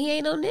nigga, but he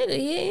ain't no nigga.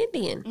 He an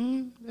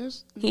Indian.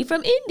 He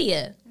from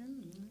India.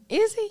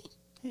 Is he?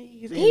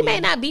 He may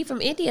not be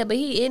from India, but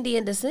he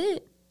Indian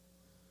descent.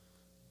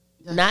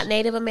 Not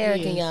Native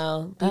American, He is.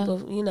 y'all. People,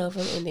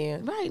 from India.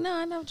 Right, no,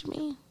 I know what you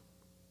mean.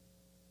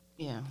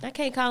 Yeah, I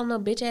can't call him no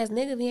bitch ass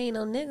nigga if he ain't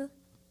no nigga.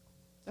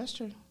 that's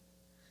true.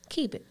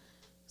 Keep it.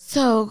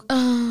 So,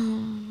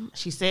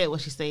 She said what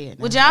she said.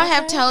 would y'all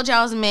have told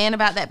y'all's man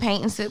about that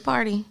paint and sip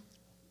party?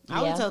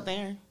 I would Yeah. tell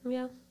Theron.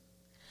 Yeah.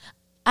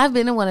 I've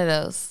been to one of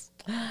those.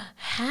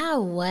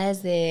 How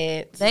was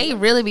it? They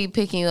really be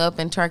picking you up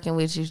and twerking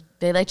with you.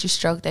 They let you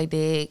stroke their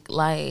dick.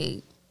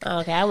 Like,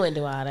 Okay, I wouldn't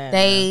do all that.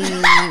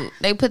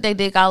 they put their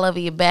dick all over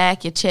your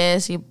back, your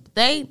chest.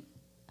 They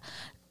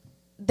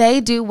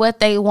do what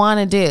they want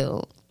to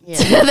do.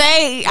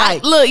 Yeah.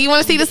 Look, you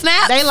want to see the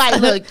snaps? They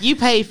like, look, you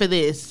paid for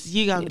this.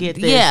 You gonna get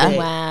this. Yeah. back.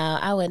 Wow,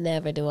 I would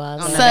never do all On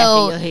the that. back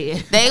So of your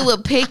head. they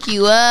would pick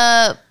you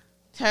up,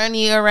 turn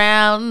you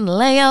around,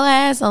 lay your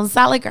ass on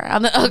solid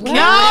ground. Okay.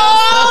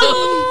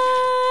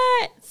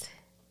 What?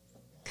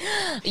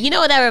 You know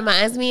what that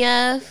reminds me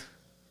of?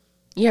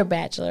 Your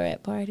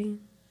bachelorette party.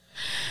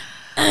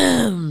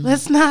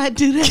 Let's not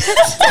do that.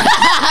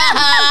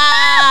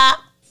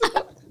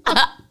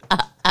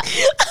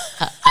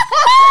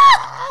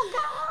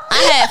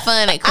 I had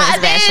fun at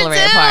Quinn's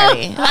bachelorette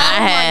party.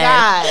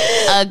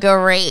 I had a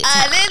great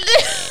time.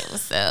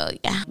 So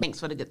yeah, Thanks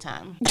for the good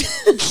time.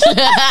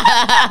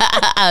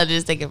 I'll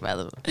just take it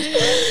further.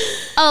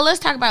 Oh, let's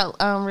talk about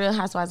Real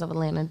Housewives of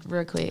Atlanta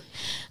real quick.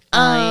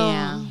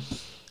 Yeah.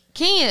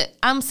 Kenya,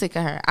 I'm sick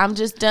of her. I'm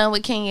just done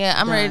with Kenya.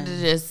 I'm ready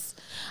to just.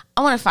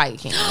 I want to fight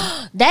Kenya.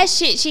 That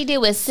shit she did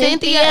with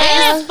Cynthia.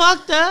 And it's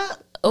fucked up.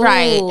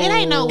 Right. Ooh. It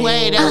ain't no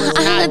way that was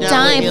I not would done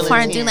die with before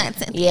I ill do intent.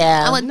 that. Cynthia.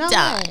 Yeah. I would No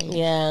die. way.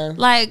 Yeah.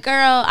 Like,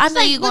 girl, I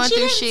know you going But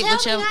through you shit didn't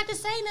with tell your. me not to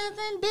say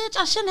nothing, bitch.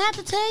 I shouldn't have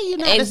to tell you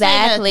not to say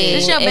Exactly. nothing.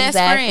 It's your best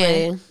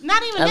friend.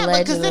 Not even that, but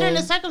Allegedly. considering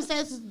the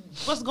circumstances,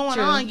 what's going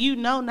on, you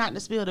know not to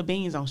spill the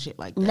beans on shit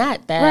like that.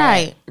 Not that.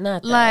 Right.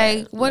 Not that.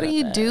 Like, what Not are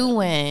you that.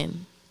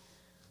 doing?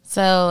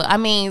 So, I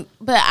mean,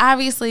 but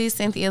obviously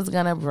Cynthia's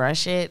gonna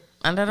brush it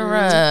under the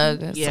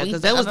rug. Yeah, sweep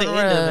 'cause that was under the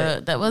end of rug.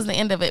 it. That was the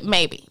end of it.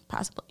 Maybe,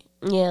 possibly.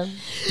 Yeah.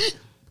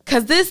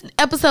 Because this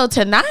episode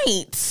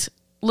tonight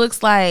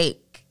looks like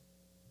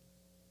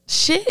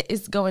shit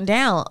is going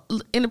down.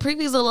 In the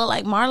previews, it looked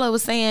like Marlo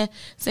was saying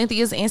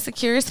Cynthia's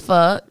insecure as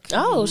fuck.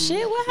 Oh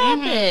shit! What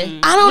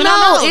happened? I don't We know. don't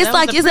know. It's That was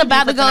like the it's preview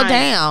about to for go tonight.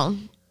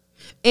 down.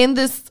 In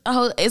this,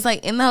 it's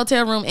like in the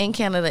hotel room in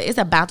Canada. It's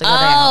about to go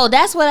down. Oh,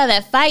 that's where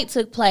that fight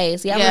took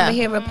place. Y'all Yeah. remember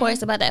hearing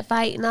reports about that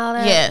fight and all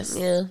that? Yes.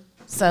 Yeah.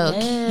 So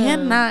Damn.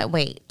 cannot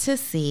wait to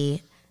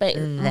see. But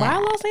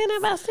Marlo saying that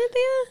about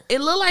Cynthia? It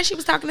looked like she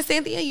was talking to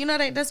Cynthia. You know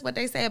that's what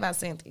they say about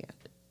Cynthia.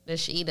 That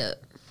she the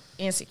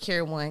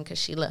insecure one because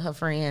she let her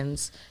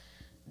friends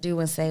do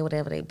and say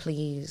whatever they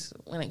please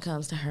when it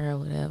comes to her or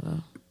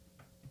whatever.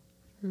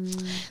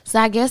 So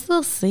I guess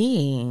we'll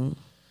see.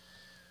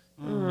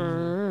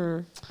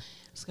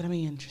 It's gonna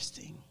be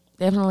interesting.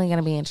 Definitely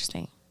gonna be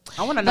interesting.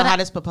 I want to know how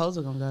this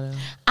proposal gonna go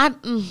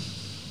down.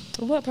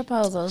 What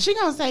proposal? She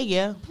gonna say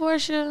yeah,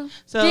 Portia.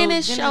 So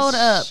Dennis showed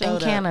up in showed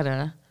up.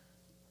 Canada.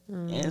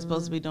 and it's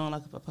supposed to be doing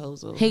like a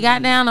proposal. He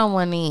got down on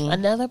one knee.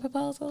 Another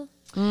proposal?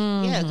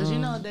 Yeah, because you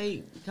know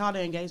they called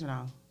their engagement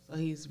off, so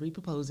he's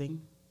reproposing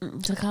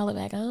To call it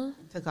back on?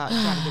 to try to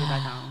get it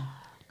back on.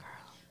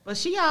 But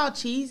she all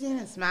cheesing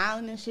and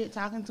smiling and shit,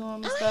 talking to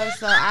him and stuff.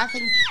 So I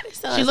think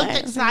she looked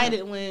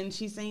excited when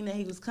she seen that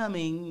he was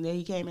coming, that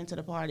he came into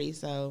the party.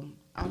 So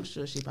I'm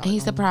sure she probably He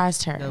gonna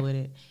surprised go her. with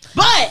it.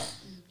 But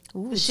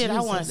Ooh, the shit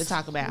I wanted to Jesus.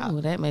 talk about. Ooh,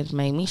 that made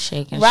me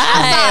shake and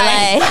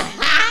Right.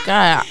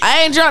 God,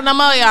 I ain't drunk no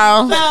more,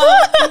 y'all.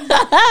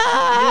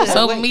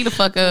 Sober me the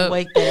fuck up.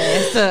 Wake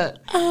that ass up.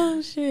 Oh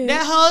shit.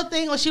 That whole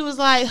thing when she was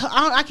like,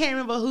 I can't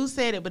remember who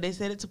said it, but they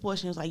said it to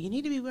Portia. It was like, you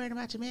need to be worried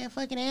about your man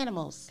fucking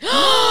animals.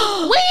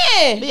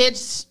 When?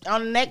 Bitch,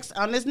 on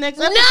this next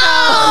episode.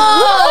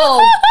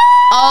 No.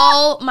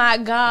 Oh my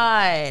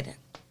God.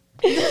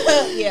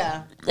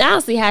 Yeah. I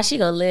don't see how she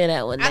gonna live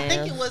that one down. I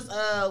think it was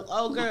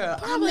old girl.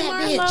 Probably I'm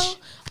that Marlo. bitch.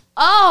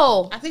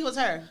 Oh, I think it was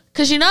her.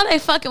 cause you know they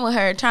fucking with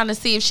her, trying to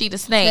see if she the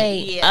snake.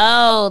 Hey, Yeah.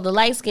 oh, the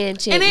light skinned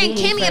chick. And then Nene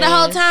Kenya friend. the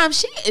whole time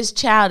she is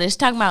childish,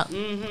 talking about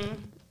Mm-hmm.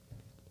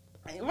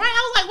 Right.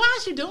 I was like, why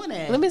is she doing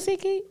that? Let me see,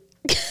 Keith.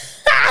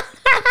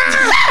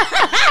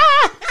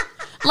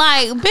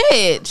 like,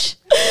 bitch,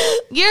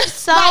 you're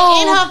so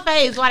Like in her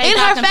face. Why they in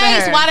her talking to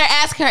face. her? Why they're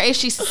asking her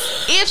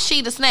if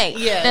she the snake?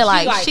 Yeah, they're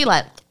like, she she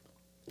like.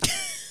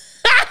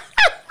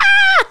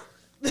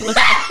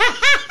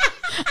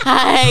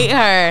 I hate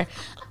her.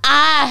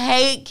 I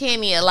hate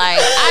Kenya. Like,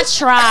 I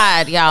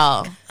tried,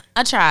 y'all.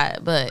 I tried,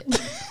 but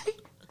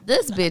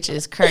this bitch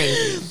is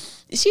crazy.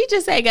 She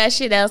just ain't got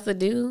shit else to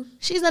do.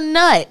 She's a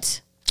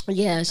nut.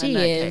 Yeah, she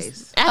is.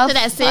 nutcase. After A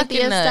that Cynthia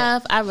fucking nut.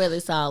 stuff, I really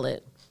saw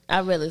it. I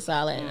always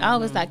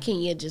thought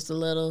Kenya just a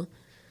little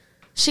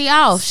She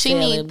off. She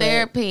silly, need but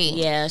therapy.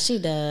 Yeah, she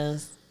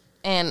does.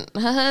 And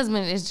her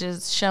husband is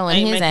just showing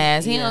Ain't his making-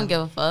 ass. He yeah. don't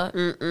give a fuck.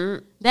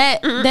 Mm-mm.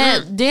 That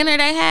dinner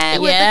they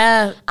had with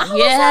Yeah, I was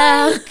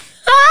yeah. like-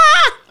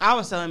 I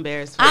was so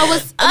embarrassed. For I her.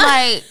 was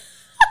like,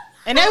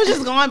 and they was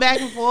just going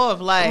back and forth.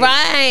 Like,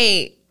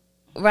 Right.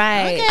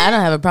 Okay. I don't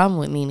have a problem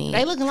with Nene.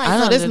 they looking like, I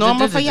so don't- this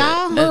normal for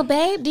y'all? Well,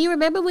 babe, do you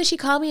remember when she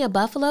called me a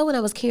buffalo when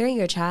I was carrying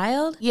your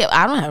child? Yeah,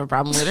 I don't have a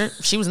problem with her.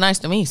 She was nice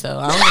to me, so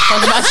I don't give a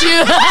fuck about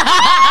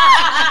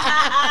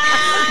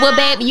you. Well,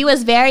 babe, you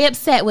was very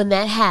upset when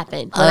that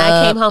happened. When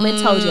I came home and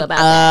told you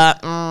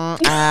about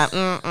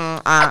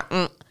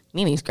that.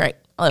 Nene's great.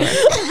 I love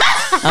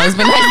her. Always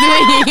been nice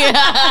to me.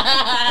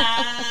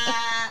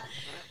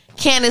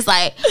 Candace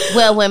like,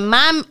 well, when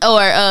mom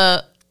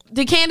or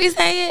did Candy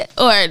say it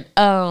or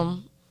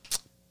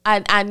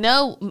I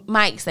know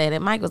Mike said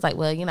it. Mike was like,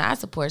 well, I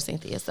support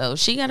Cynthia, so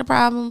she got a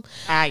problem.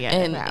 I got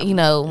and a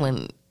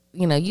problem.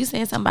 When you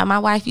saying something about my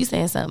wife, you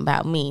saying something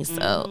about me.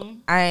 So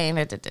I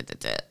ain't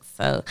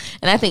so.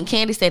 And I think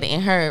Candy said it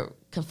in her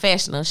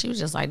confessional. She was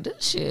just like,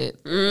 this shit.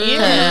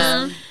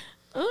 Yeah.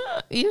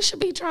 You should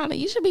be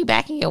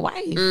backing your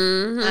wife.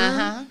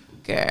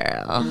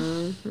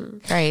 Girl.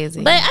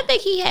 Crazy. But I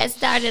think he had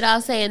started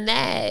off saying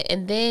that,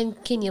 and then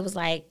Kenya was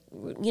like,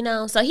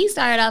 so he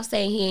started off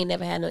saying he ain't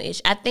never had no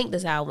issue. I think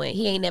that's how it went.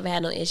 He ain't never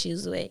had no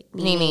issues with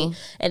Nene.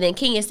 And then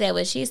Kenya said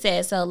what she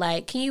said. So,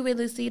 like, can you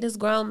really see this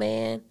grown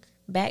man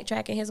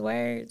backtracking his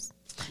words?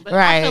 But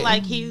right. I feel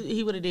like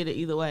he would have did it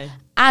either way.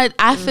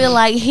 I feel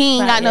like he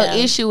ain't got no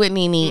issue with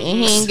Nene, and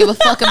he ain't give a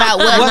fuck about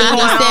what Nene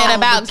said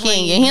about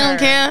Kenya. He don't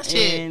care.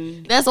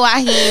 Shit. That's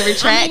why he ain't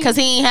retract, because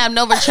he ain't have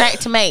no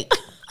retract to make.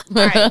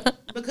 Right.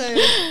 Because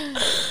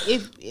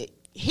if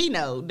he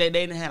know that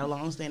they done had a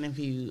long-standing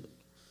feud.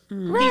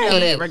 Right. He know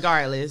that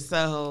regardless,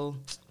 so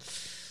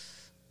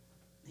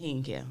he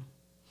didn't care.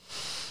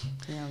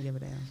 He don't give a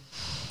damn.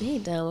 He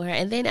done with her.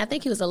 And then I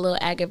think he was a little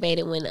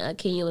aggravated when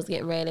Kenya was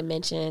getting ready to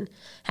mention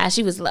how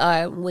she was,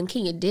 or when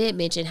Kenya did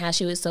mention how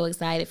she was so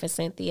excited for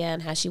Cynthia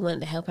and how she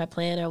wanted to help her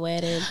plan her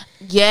wedding.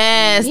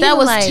 Yes, that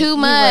was too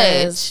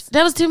much.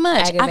 That was too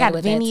much. I got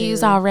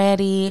venues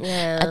already.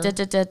 Yeah.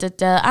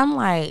 I'm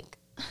like,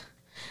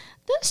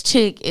 this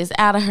chick is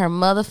out of her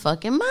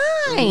motherfucking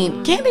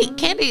mind.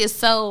 Candy is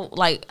so,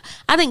 like,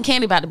 I think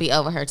Candy about to be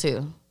over her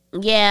too.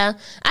 Yeah,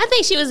 I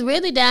think she was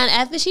really down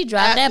after she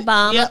dropped that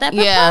bomb with that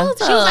proposal. Yeah.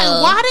 She was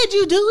like, why did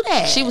you do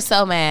that? She was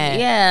so mad.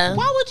 Yeah.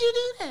 Why would you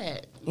do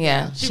that?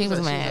 Yeah, she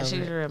was mad. She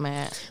was real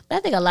mad. But I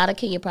think a lot of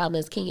Kenya problem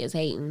is Kenya's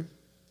hating.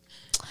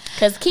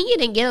 Because Kenya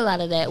didn't get a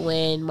lot of that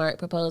when Mark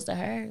proposed to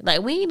her.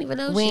 Like, we didn't even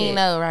know We didn't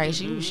know, right?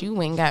 She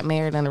went and got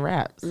married under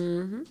wraps.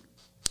 Mm-hmm.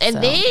 And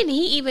then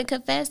he even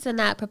confessed to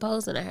not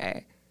proposing to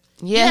her.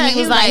 Yeah, he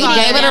was like, he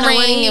gave it a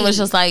ring and was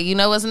just like, you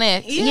know what's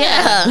next?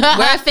 Yeah.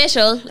 We're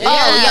official.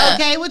 You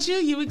okay with you?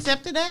 You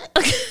accepted that?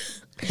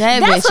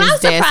 That bitch is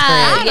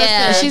desperate.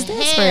 Yeah. She's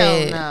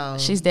desperate. No.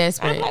 She's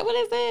desperate. I'm like, what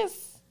is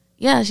this?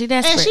 Yeah, she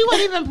desperate. And she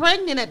wasn't even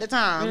pregnant at the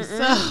time.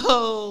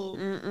 So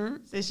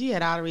she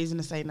had all the reason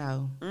to say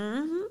no.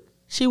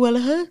 She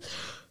wanted her.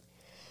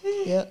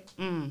 Yep.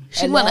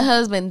 She wanted a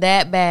husband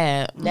that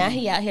bad. Now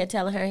he out here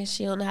telling her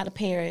she don't know how to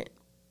parent.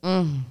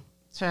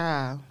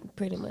 Child.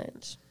 Pretty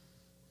much.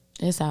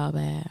 It's all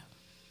bad.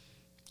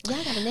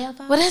 Y'all got a nail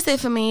file? Well, that's it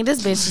for me.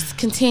 This bitch is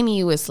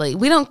continuously.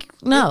 We don't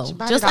know. Bitch,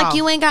 bite Just it like off.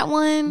 you ain't got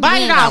one. Bite we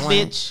it ain't got off, one.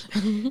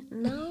 bitch.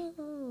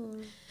 No.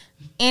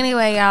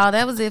 Anyway, y'all,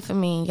 that was it for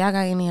me. Y'all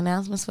got any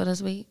announcements for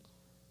this week?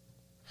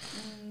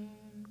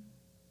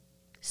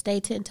 Stay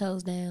 10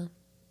 toes down.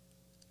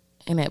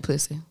 And that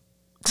pussy.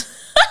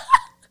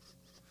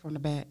 From the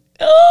back.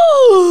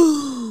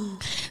 Ooh.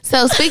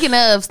 So speaking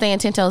of staying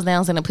 10 toes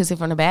down and a pussy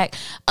from the back,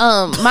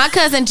 my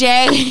cousin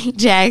Jay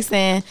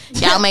Jackson,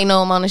 y'all may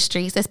know him on the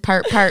streets. That's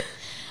Perp.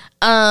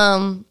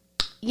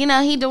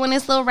 He doing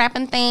this little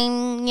rapping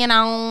thing.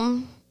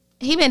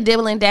 He been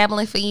dibbling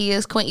dabbling for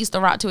years. Quint used to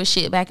rock to his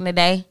shit back in the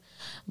day,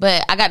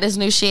 but I got this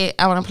new shit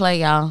I want to play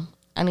y'all.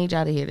 I need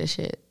y'all to hear this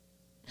shit.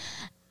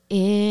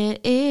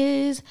 It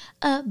is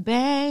a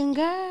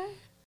banger.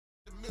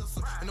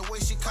 And the way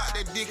she caught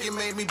that dick, it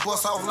made me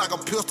bust off like a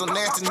pistol.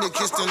 Nasty nigga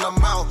kissed in her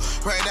mouth.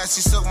 Right now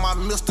she sucked my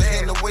mister.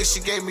 And the way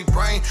she gave me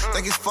brain,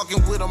 think it's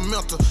fucking with a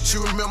mental. She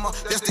remember,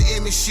 that's the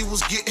image she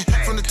was getting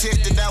from the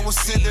text that I was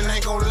sending.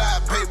 Ain't gon' lie,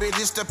 baby,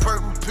 this that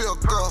purple pill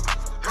girl.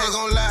 Ain't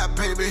gon' lie,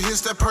 baby,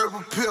 here's that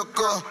purple pill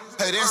girl.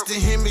 Hey, that's the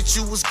image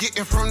you was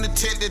getting from the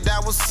text that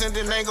I was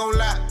sending. Ain't gon'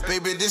 lie,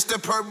 baby, this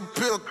that purple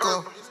pill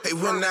girl. Hey,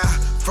 when I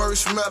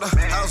first met her,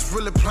 I was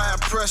really applying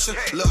pressure.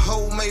 Lil'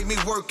 hoe made me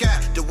work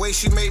out. The way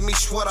she made me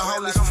sweater.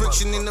 All this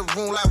friction in the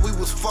room like we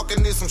was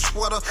fucking in some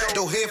sweater.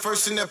 Though head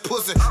first in that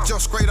pussy,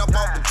 jump straight up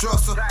off the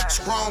dresser.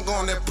 Strong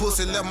on that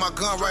pussy, left my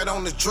gun right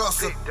on the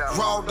dresser.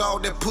 Raw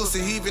dog that pussy,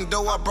 even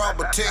though I brought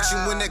protection.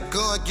 When that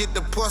gun get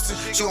the pussy,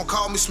 she gon'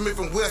 call me Smith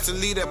and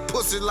Wesson. Leave that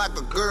pussy like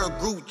a girl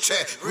group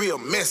chat. Real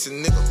messy,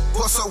 nigga.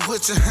 What's up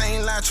with you? I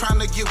ain't lying, trying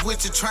to get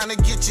with you. Trying to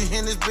get you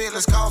in this bed,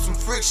 let's cause some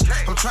friction.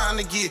 I'm trying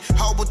to get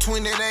all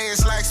between that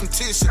ass like some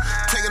tissue.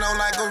 Take it on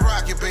like a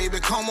rocket, baby.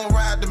 Come on,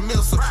 ride the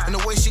missile. And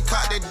the way she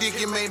caught that dick,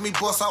 it made me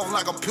bust off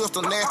like a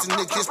pistol. Nasty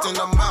nigga kissed in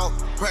her mouth.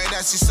 Right now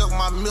she sucked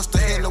my mister.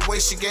 And the way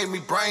she gave me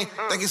brain,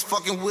 think it's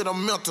fucking with a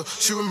mental.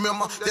 She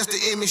remember, that's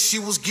the image she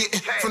was getting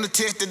from the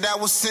text that I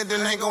was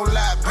sending. Ain't gon'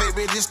 lie,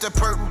 baby, this that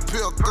purple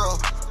pill girl.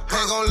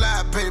 Ain't gon'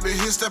 lie, baby,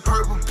 here's that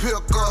purple pill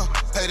girl.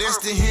 Hey,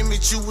 that's the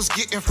image you was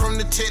getting from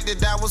the text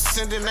that I was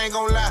sending. Ain't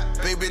gon' lie,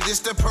 baby, this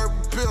that purple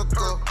pill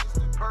girl.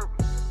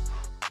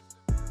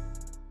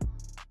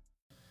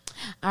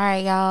 All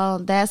right, y'all.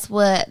 That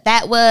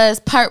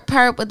was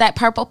perp with that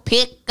purple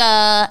picker.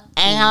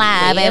 Ain't gonna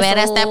lie, baby.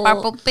 That's that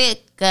purple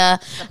picker.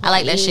 I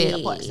like that shit.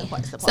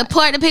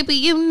 Support the people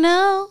you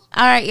know.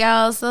 All right,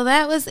 y'all. So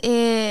that was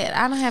it.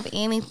 I don't have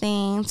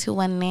anything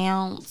to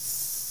announce.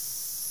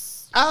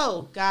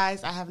 Oh,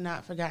 guys, I have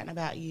not forgotten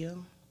about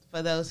you.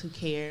 For those who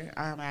care,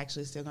 I'm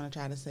actually still going to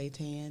try the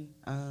seitan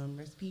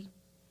recipe.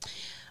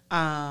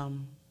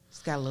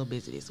 Just got a little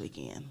busy this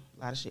weekend.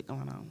 A lot of shit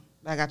going on.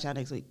 But I got y'all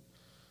next week.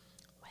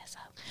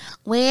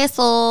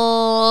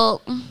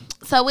 Whistle.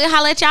 So we'll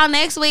holler at y'all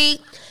next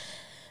week.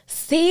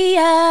 See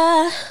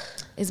ya.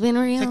 It's been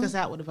real. Take us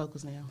out with the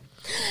vocals now.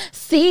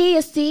 See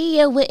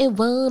ya, wouldn't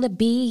wanna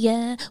be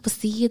ya. We'll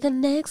see you the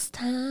next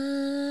time.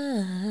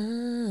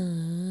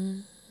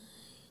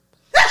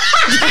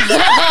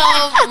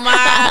 Oh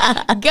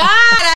my God.